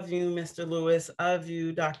of you, Mr. Lewis, of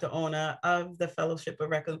you, Dr. Ona, of the Fellowship of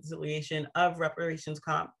Reconciliation, of Reparations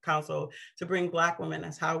Council, to bring Black women,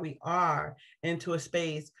 that's how we are, into a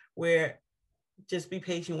space where just be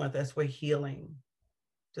patient with us, we're healing.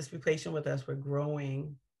 Just be patient with us, we're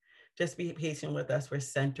growing. Just be patient with us, we're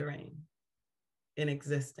centering and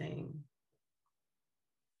existing.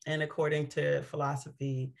 And according to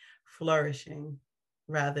philosophy, flourishing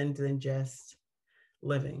rather than just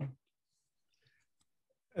living.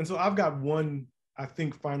 And so I've got one, I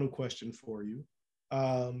think, final question for you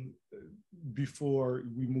before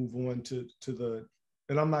we move on to the,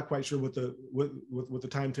 and I'm not quite sure what the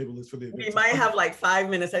timetable is for the event. We might have like 5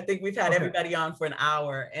 minutes. I think we've had everybody on for an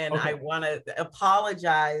hour, and I want to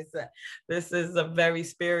apologize. This is a very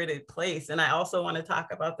spirited place. And I also want to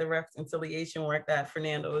talk about the reconciliation work that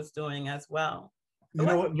Fernando is doing as well. You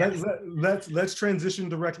know what, let's transition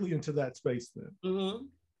directly into that space then. Mm-hmm.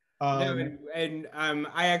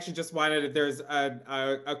 I actually just wanted, there's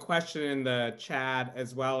a question in the chat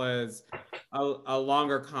as well as a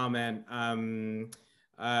longer comment from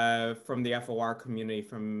the FOR community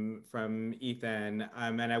from Ethan,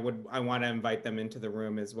 and I want to invite them into the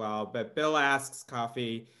room as well. But Bill asks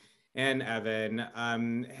Kafi and Evan,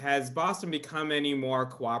 has Boston become any more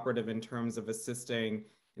cooperative in terms of assisting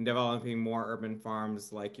in developing more urban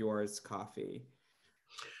farms like yours, Kafi?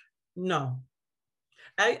 No.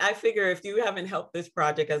 I figure if you haven't helped this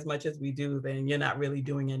project as much as we do, then you're not really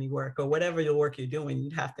doing any work, or whatever your work you're doing,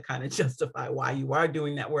 you'd have to kind of justify why you are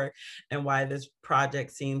doing that work and why this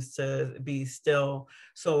project seems to be still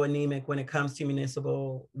so anemic when it comes to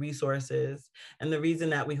municipal resources. And the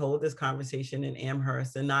reason that we hold this conversation in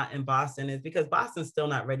Amherst and not in Boston is because Boston's still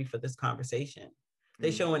not ready for this conversation. They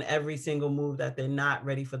show in every single move that they're not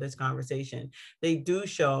ready for this conversation. They do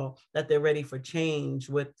show that they're ready for change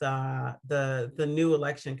with the new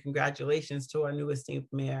election. Congratulations to our new esteemed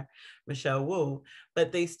mayor, Michelle Wu.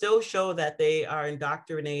 But they still show that they are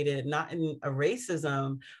indoctrinated, not in a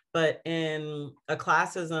racism, but in a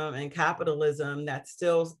classism and capitalism that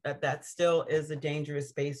still is a dangerous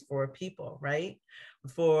space for people, right?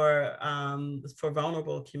 For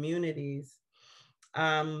vulnerable communities.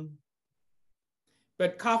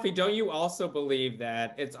 But Kafi, don't you also believe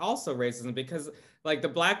that it's also racism because like the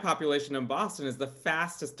Black population in Boston is the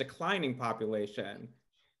fastest declining population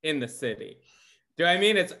in the city? Do I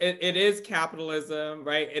mean it is capitalism,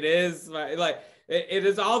 right? It is like it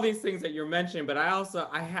is all these things that you're mentioning. But I also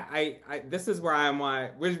this is where I'm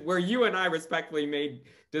like where you and I respectfully may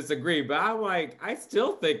disagree. But I'm like I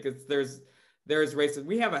still think there's racism.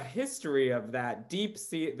 We have a history of that deep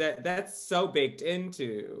sea that's so baked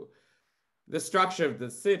into the structure of the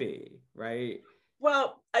city, right?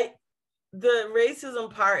 Well, the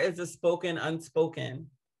racism part is a spoken, unspoken.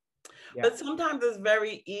 Yeah. But sometimes it's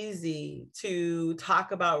very easy to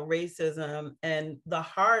talk about racism, and the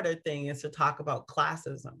harder thing is to talk about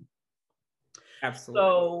classism. Absolutely.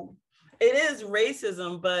 So it is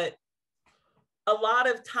racism, but a lot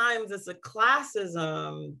of times it's a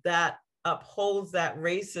classism that upholds that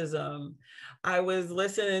racism. I was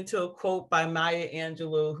listening to a quote by Maya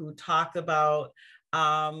Angelou who talked about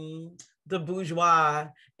the bourgeois,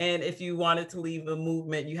 and if you wanted to leave a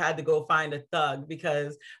movement, you had to go find a thug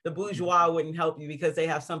because the bourgeois wouldn't help you because they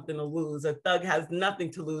have something to lose. A thug has nothing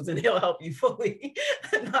to lose and he'll help you fully.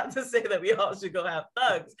 Not to say that we all should go have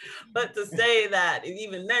thugs, but to say that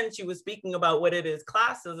even then she was speaking about what it is,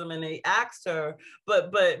 classism, and they asked her,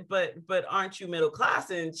 but aren't you middle class?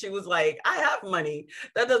 And she was like, I have money.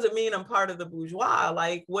 That doesn't mean I'm part of the bourgeois.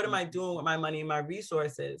 Like, what am I doing with my money and my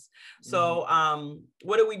resources? So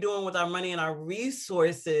what are we doing with our money and our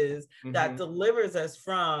resources that delivers us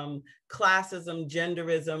from classism,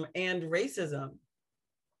 genderism, and racism?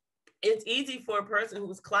 It's easy for a person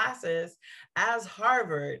who's classist, as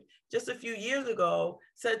Harvard just a few years ago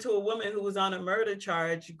said to a woman who was on a murder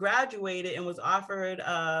charge, graduated and was offered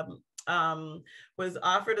a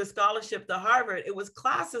scholarship to Harvard. It was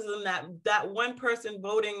classism that one person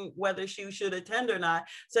voting whether she should attend or not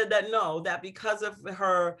said that no, that because of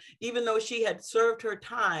her, even though she had served her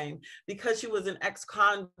time, because she was an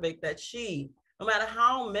ex-convict, that she, no matter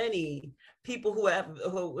how many people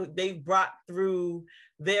who they've brought through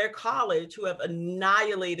their college who have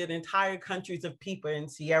annihilated entire countries of people in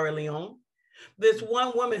Sierra Leone, this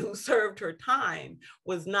one woman who served her time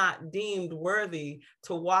was not deemed worthy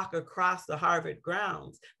to walk across the Harvard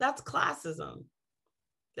grounds. That's classism.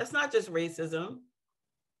 That's not just racism.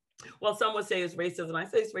 Well, some would say it's racism. I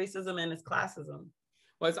say it's racism and it's classism.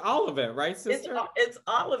 Well, it's all of it, right, sister? It's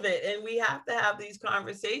all of it. And we have to have these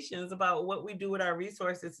conversations about what we do with our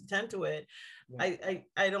resources to tend to it. Yeah.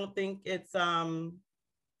 I don't think it's,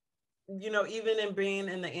 you know, even in being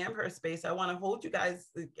in the Amherst space, I want to hold you guys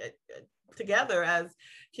together as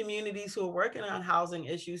communities who are working on housing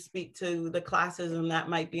issues, speak to the classism that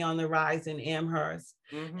might be on the rise in Amherst,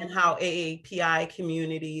 mm-hmm. and how AAPI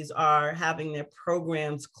communities are having their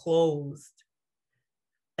programs closed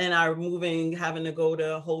and are moving, having to go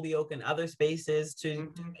to Holyoke and other spaces to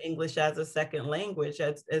mm-hmm. do English as a second language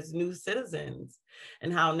as new citizens,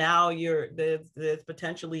 and how now there's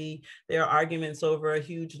potentially, there are arguments over a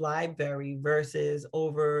huge library versus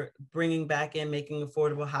over bringing back in making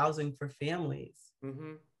affordable housing for families.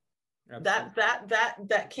 Mm-hmm.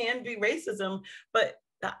 That can be racism, but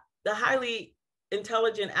the highly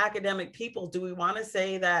intelligent academic people, do we want to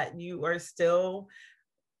say that you are still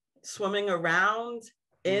swimming around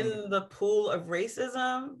in the pool of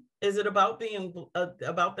racism? Is it about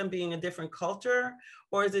them being a different culture,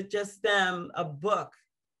 or is it just them, a book,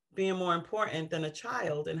 being more important than a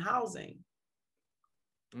child in housing?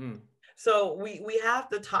 So we have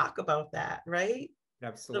to talk about that, right?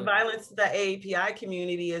 Absolutely. The violence to the AAPI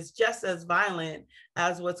community is just as violent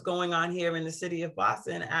as what's going on here in the city of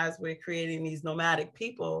Boston, as we're creating these nomadic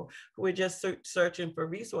people who are just searching for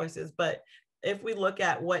resources. But if we look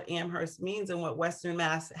at what Amherst means and what Western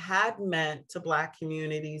Mass had meant to Black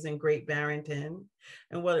communities in Great Barrington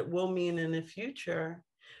and what it will mean in the future,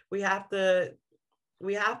 we have to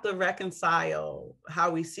reconcile how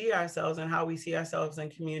we see ourselves and how we see ourselves in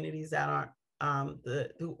communities that aren't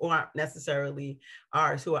who aren't necessarily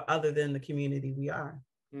ours, who are other than the community we are.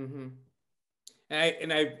 Mm-hmm.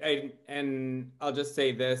 And I'll just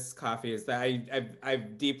say this, Kafi, is that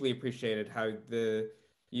I've deeply appreciated how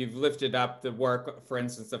you've lifted up the work, for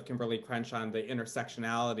instance, of Kimberly Crenshaw on the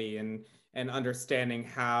intersectionality and understanding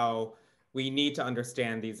how we need to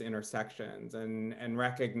understand these intersections and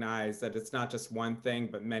recognize that it's not just one thing,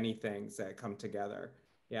 but many things that come together.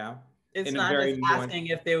 Yeah. It's not just asking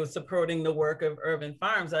if they were supporting the work of urban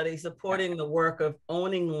farms. Are they supporting the work of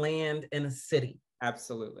owning land in a city?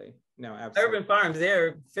 Absolutely. No, absolutely. Urban farms, there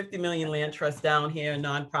are 50 million land trusts down here,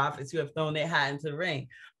 nonprofits who have thrown their hat into the ring,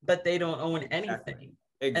 but they don't own anything.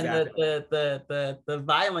 Exactly. And the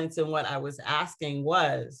violence in what I was asking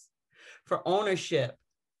was for ownership.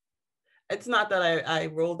 It's not that I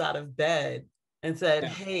rolled out of bed and said,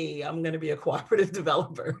 hey, I'm going to be a cooperative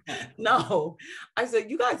developer. No, I said,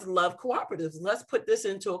 you guys love cooperatives. Let's put this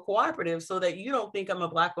into a cooperative so that you don't think I'm a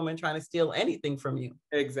Black woman trying to steal anything from you.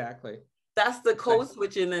 Exactly. That's the code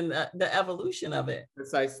switching and the evolution of it.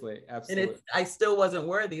 Precisely. Absolutely. And I still wasn't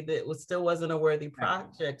worthy. Still wasn't a worthy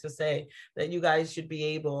project to say that you guys should be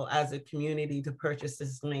able as a community to purchase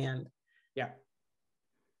this land. Yeah.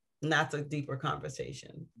 And that's a deeper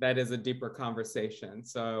conversation. That is a deeper conversation.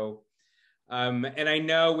 So, and I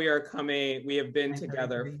know we have been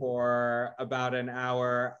together for about an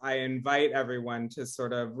hour. I invite everyone to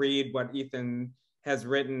sort of read what Ethan has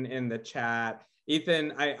written in the chat.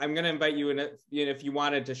 Ethan, I'm going to invite you in, if you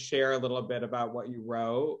wanted to share a little bit about what you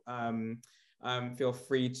wrote, feel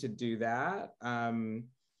free to do that.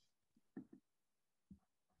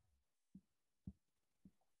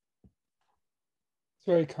 It's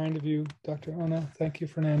very kind of you, Dr. Ona. Thank you,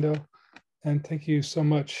 Fernando. And thank you so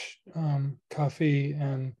much, Kafi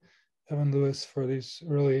and Evan Lewis, for these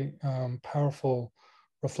really powerful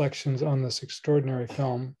reflections on this extraordinary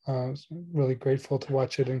film. I was really grateful to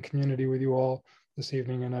watch it in community with you all this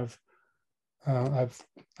evening, and I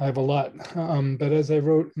have a lot. But as I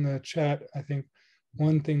wrote in the chat, I think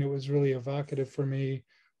one thing that was really evocative for me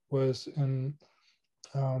was in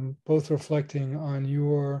both reflecting on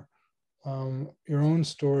your own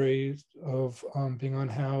stories of being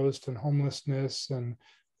unhoused and homelessness, and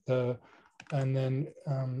then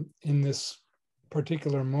in this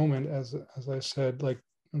particular moment, as I said, like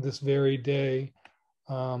this very day,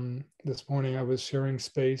 this morning, I was sharing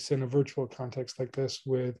space in a virtual context like this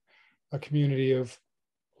with a community of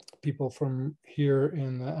people from here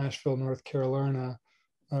in the Asheville, North Carolina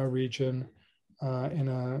region, in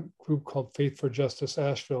a group called Faith for Justice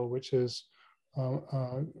Asheville, which is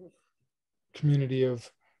community of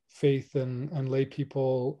faith and lay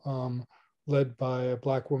people led by a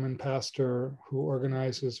Black woman pastor who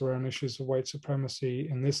organizes around issues of white supremacy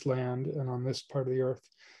in this land and on this part of the earth.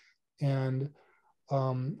 And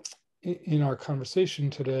in our conversation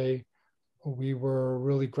today, we were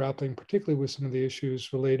really grappling particularly with some of the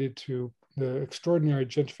issues related to the extraordinary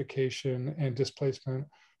gentrification and displacement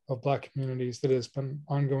of Black communities that has been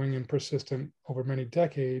ongoing and persistent over many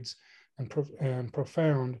decades and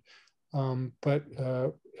profound. But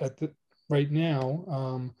at right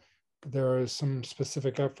now, there are some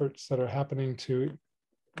specific efforts that are happening to,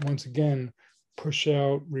 once again, push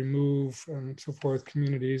out, remove, and so forth,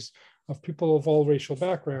 communities of people of all racial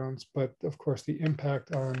backgrounds, but of course the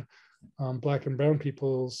impact on Black and Brown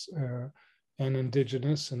peoples and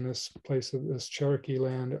Indigenous in this place of this Cherokee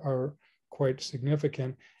land are quite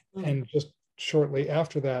significant. And just shortly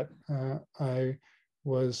after that, I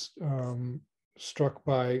was struck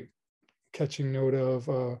by catching note of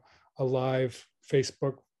a live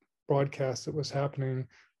Facebook broadcast that was happening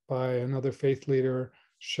by another faith leader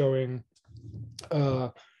showing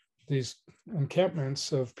these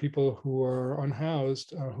encampments of people who are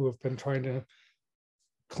unhoused, who have been trying to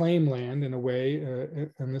claim land in a way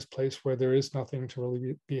in this place where there is nothing to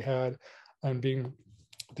really be had, and being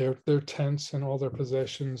their tents and all their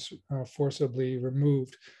possessions forcibly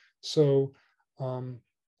removed. So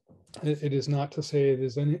it is not to say it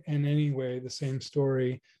is in any way the same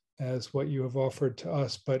story as what you have offered to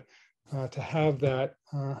us, but to have that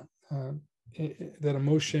that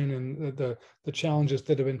emotion and the challenges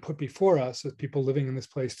that have been put before us as people living in this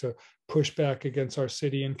place to push back against our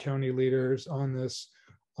city and county leaders on this.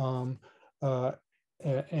 And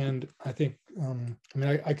I think, I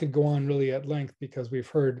mean, I could go on really at length because we've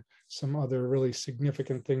heard some other really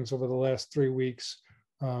significant things over the last 3 weeks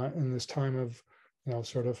in this time of, you know,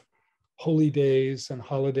 sort of holy days and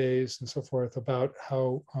holidays and so forth, about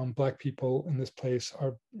how Black people in this place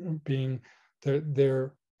are being,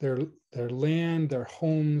 their land, their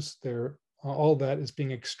homes, their all that is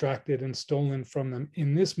being extracted and stolen from them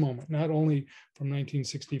in this moment, not only from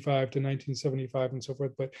 1965 to 1975 and so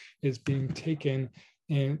forth, but is being taken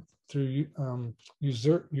in through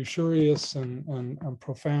usurious and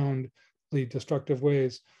profoundly destructive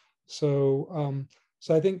ways. So,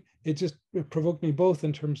 so I think it provoked me both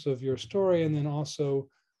in terms of your story, and then also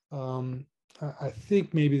I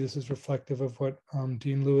think maybe this is reflective of what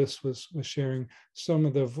Dean Lewis was sharing. Some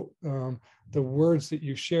of the words that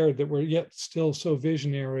you shared that were yet still so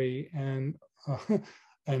visionary and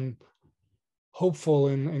hopeful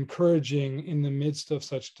and encouraging in the midst of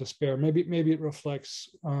such despair. Maybe it reflects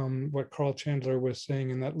what Carl Chandler was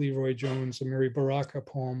saying in that Leroy Jones and Mary Baraka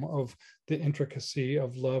poem of the intricacy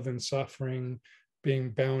of love and suffering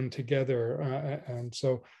being bound together. And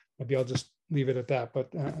so maybe I'll just leave it at that, but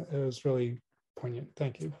it was really poignant.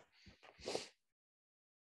 Thank you.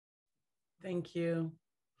 Thank you.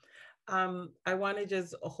 I want to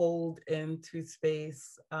just hold into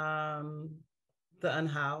space the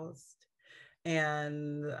unhoused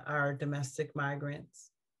and our domestic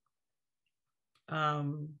migrants.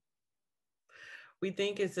 We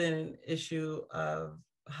think it's an issue of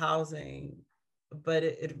housing, but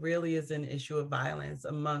it really is an issue of violence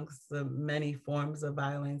amongst the many forms of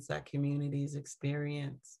violence that communities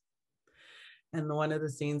experience. And one of the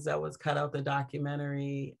scenes that was cut out the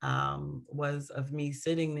documentary was of me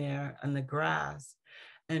sitting there on the grass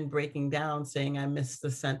and breaking down, saying, I miss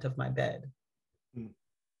the scent of my bed.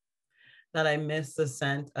 That I miss the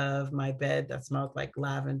scent of my bed that smelled like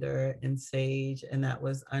lavender and sage, and that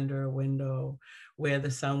was under a window where the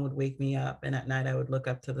sun would wake me up, and at night I would look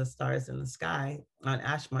up to the stars in the sky on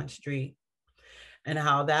Ashmont Street, and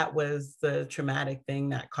how that was the traumatic thing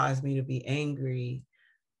that caused me to be angry,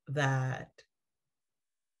 that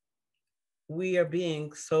we are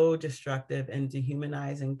being so destructive and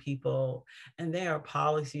dehumanizing people, and there are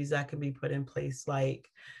policies that can be put in place like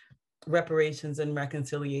reparations and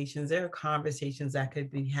reconciliations. There are conversations that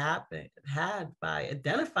could be had by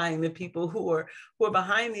identifying the people who are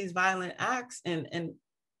behind these violent acts and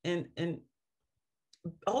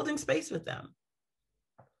holding space with them.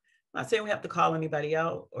 I'm not saying we have to call anybody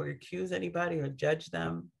out or accuse anybody or judge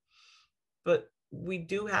them, but we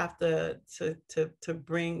do have to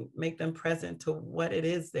make them present to what it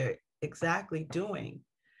is they're exactly doing,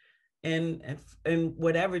 and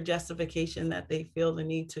whatever justification that they feel the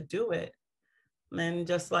need to do it. And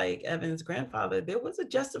just like Evan's grandfather, there was a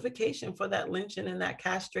justification for that lynching and that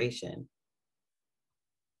castration.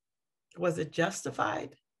 Was it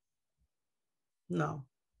justified? No.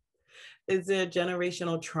 Is there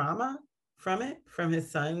generational trauma from it, from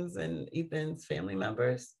his sons and Ethan's family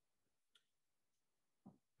members?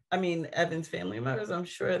 I mean, Evan's family members, I'm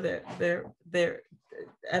sure that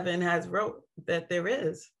Evan has wrote that there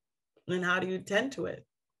is. And how do you tend to it?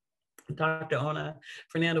 Dr. Ona,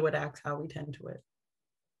 Fernando would ask how we tend to it.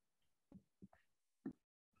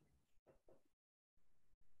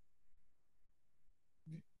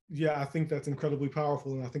 Yeah, I think that's incredibly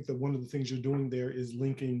powerful. And I think that one of the things you're doing there is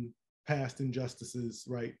linking past injustices,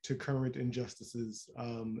 right, to current injustices.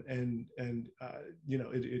 You know,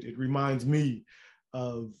 it reminds me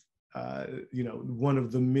of, you know, one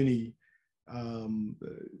of the many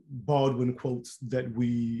Baldwin quotes that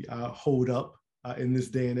we hold up in this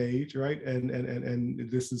day and age, right? And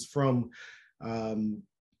this is from a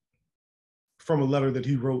letter that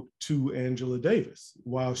he wrote to Angela Davis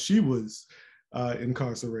while she was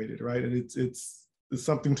incarcerated, right? And it's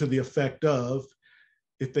something to the effect of,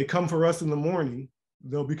 if they come for us in the morning,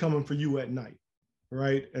 they'll be coming for you at night,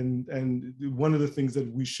 right? And one of the things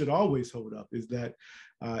that we should always hold up is that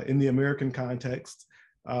in the American context,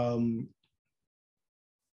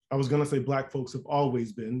 I was going to say Black folks have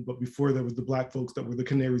always been, but before there was the Black folks that were the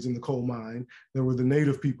canaries in the coal mine, there were the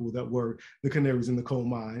Native people that were the canaries in the coal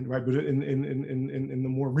mine, right? But in the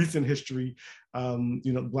more recent history,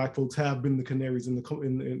 Black folks have been the canaries in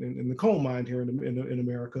the coal mine here in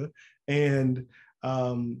America. And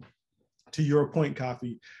to your point,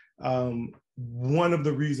 Kafi, one of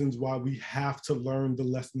the reasons why we have to learn the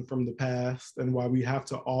lesson from the past and why we have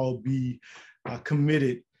to all be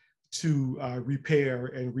committed to repair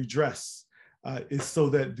and redress is so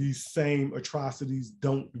that these same atrocities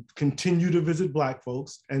don't continue to visit Black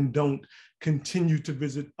folks and don't continue to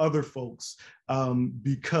visit other folks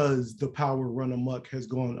because the power run amok has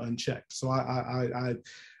gone unchecked. So I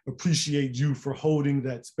appreciate you for holding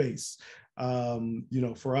that space,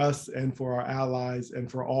 for us and for our allies and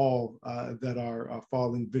for all that are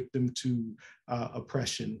falling victim to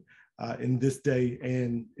oppression in this day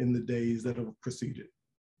and in the days that have preceded.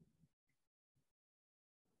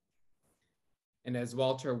 And as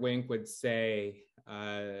Walter Wink would say,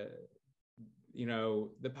 the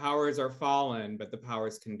powers are fallen, but the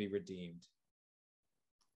powers can be redeemed.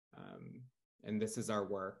 And this is our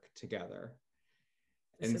work together.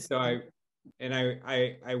 And so I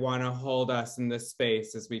want to hold us in this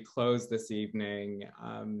space as we close this evening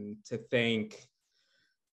to thank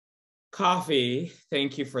Kafi,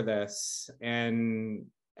 thank you for this. And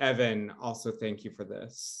Evan, also thank you for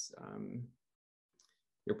this.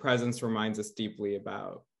 Your presence reminds us deeply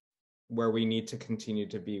about where we need to continue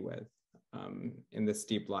to be with in this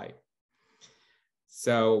deep light.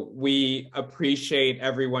 So we appreciate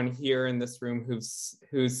everyone here in this room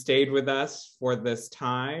who's stayed with us for this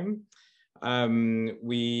time. Kafi,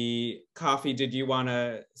 did you want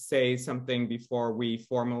to say something before we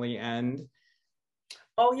formally end?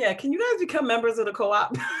 Oh yeah, can you guys become members of the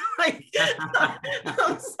co-op?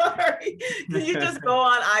 I'm sorry. Can you just go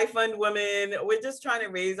on I Fund Women? We're just trying to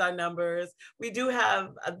raise our numbers. We do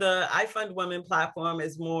have the I Fund Women platform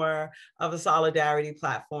is more of a solidarity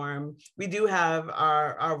platform. We do have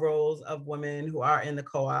our roles of women who are in the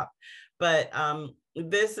co-op, but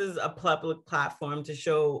this is a public platform to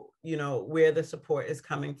show, where the support is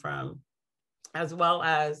coming from, as well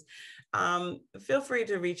as feel free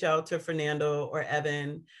to reach out to Fernando or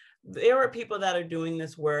Evan. There are people that are doing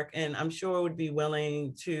this work, and I'm sure would be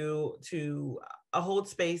willing to hold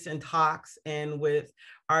space and talks and with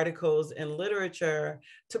articles and literature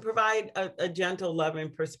to provide a gentle,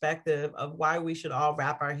 loving perspective of why we should all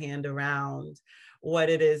wrap our hand around what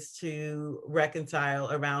it is to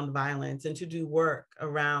reconcile around violence and to do work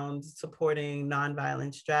around supporting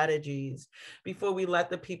nonviolent strategies before we let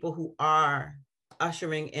the people who are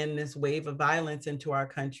ushering in this wave of violence into our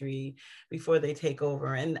country before they take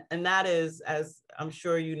over. And that is, as I'm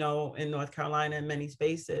sure you know, in North Carolina and many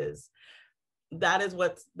spaces, that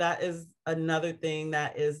is another thing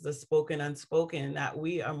that is the spoken unspoken, that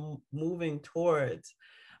we are moving towards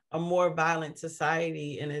a more violent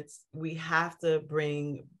society. And we have to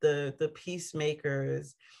bring the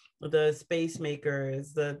peacemakers, the space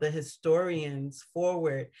makers, the historians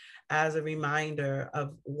forward as a reminder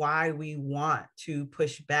of why we want to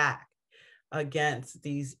push back against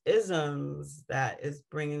these isms that is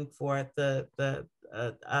bringing forth a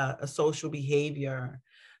social behavior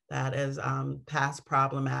that is past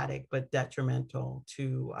problematic but detrimental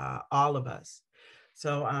to all of us.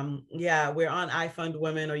 So yeah, we're on I Fund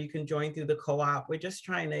Women, or you can join through the co-op. We're just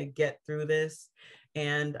trying to get through this.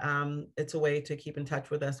 And it's a way to keep in touch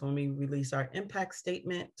with us when we release our impact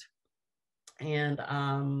statement and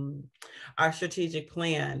our strategic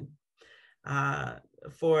plan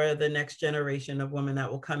for the next generation of women that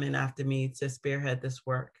will come in after me to spearhead this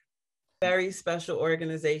work. Very special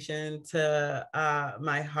organization to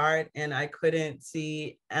my heart, and I couldn't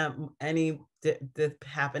see any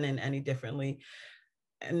happening any differently.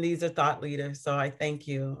 And these are thought leaders, so I thank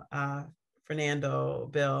you, Fernando,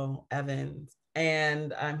 Bill, Evans.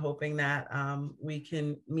 And I'm hoping that we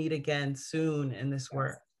can meet again soon in this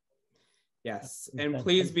work. Yes, and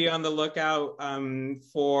please be on the lookout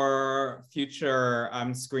for future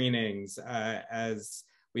screenings as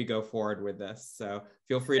we go forward with this. So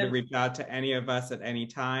feel free to reach out to any of us at any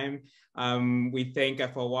time. We thank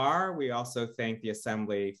FOR. We also thank the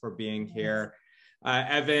Assembly for being here.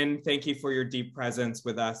 Evan, thank you for your deep presence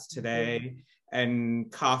with us today. And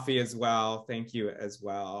Kafi as well, thank you as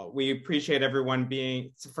well. We appreciate everyone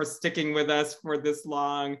for sticking with us for this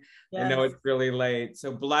long. Yes. I know it's really late.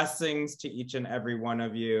 So blessings to each and every one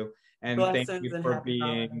of you. And blessings, thank you for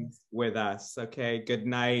being with us. Okay, good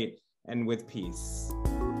night and with peace.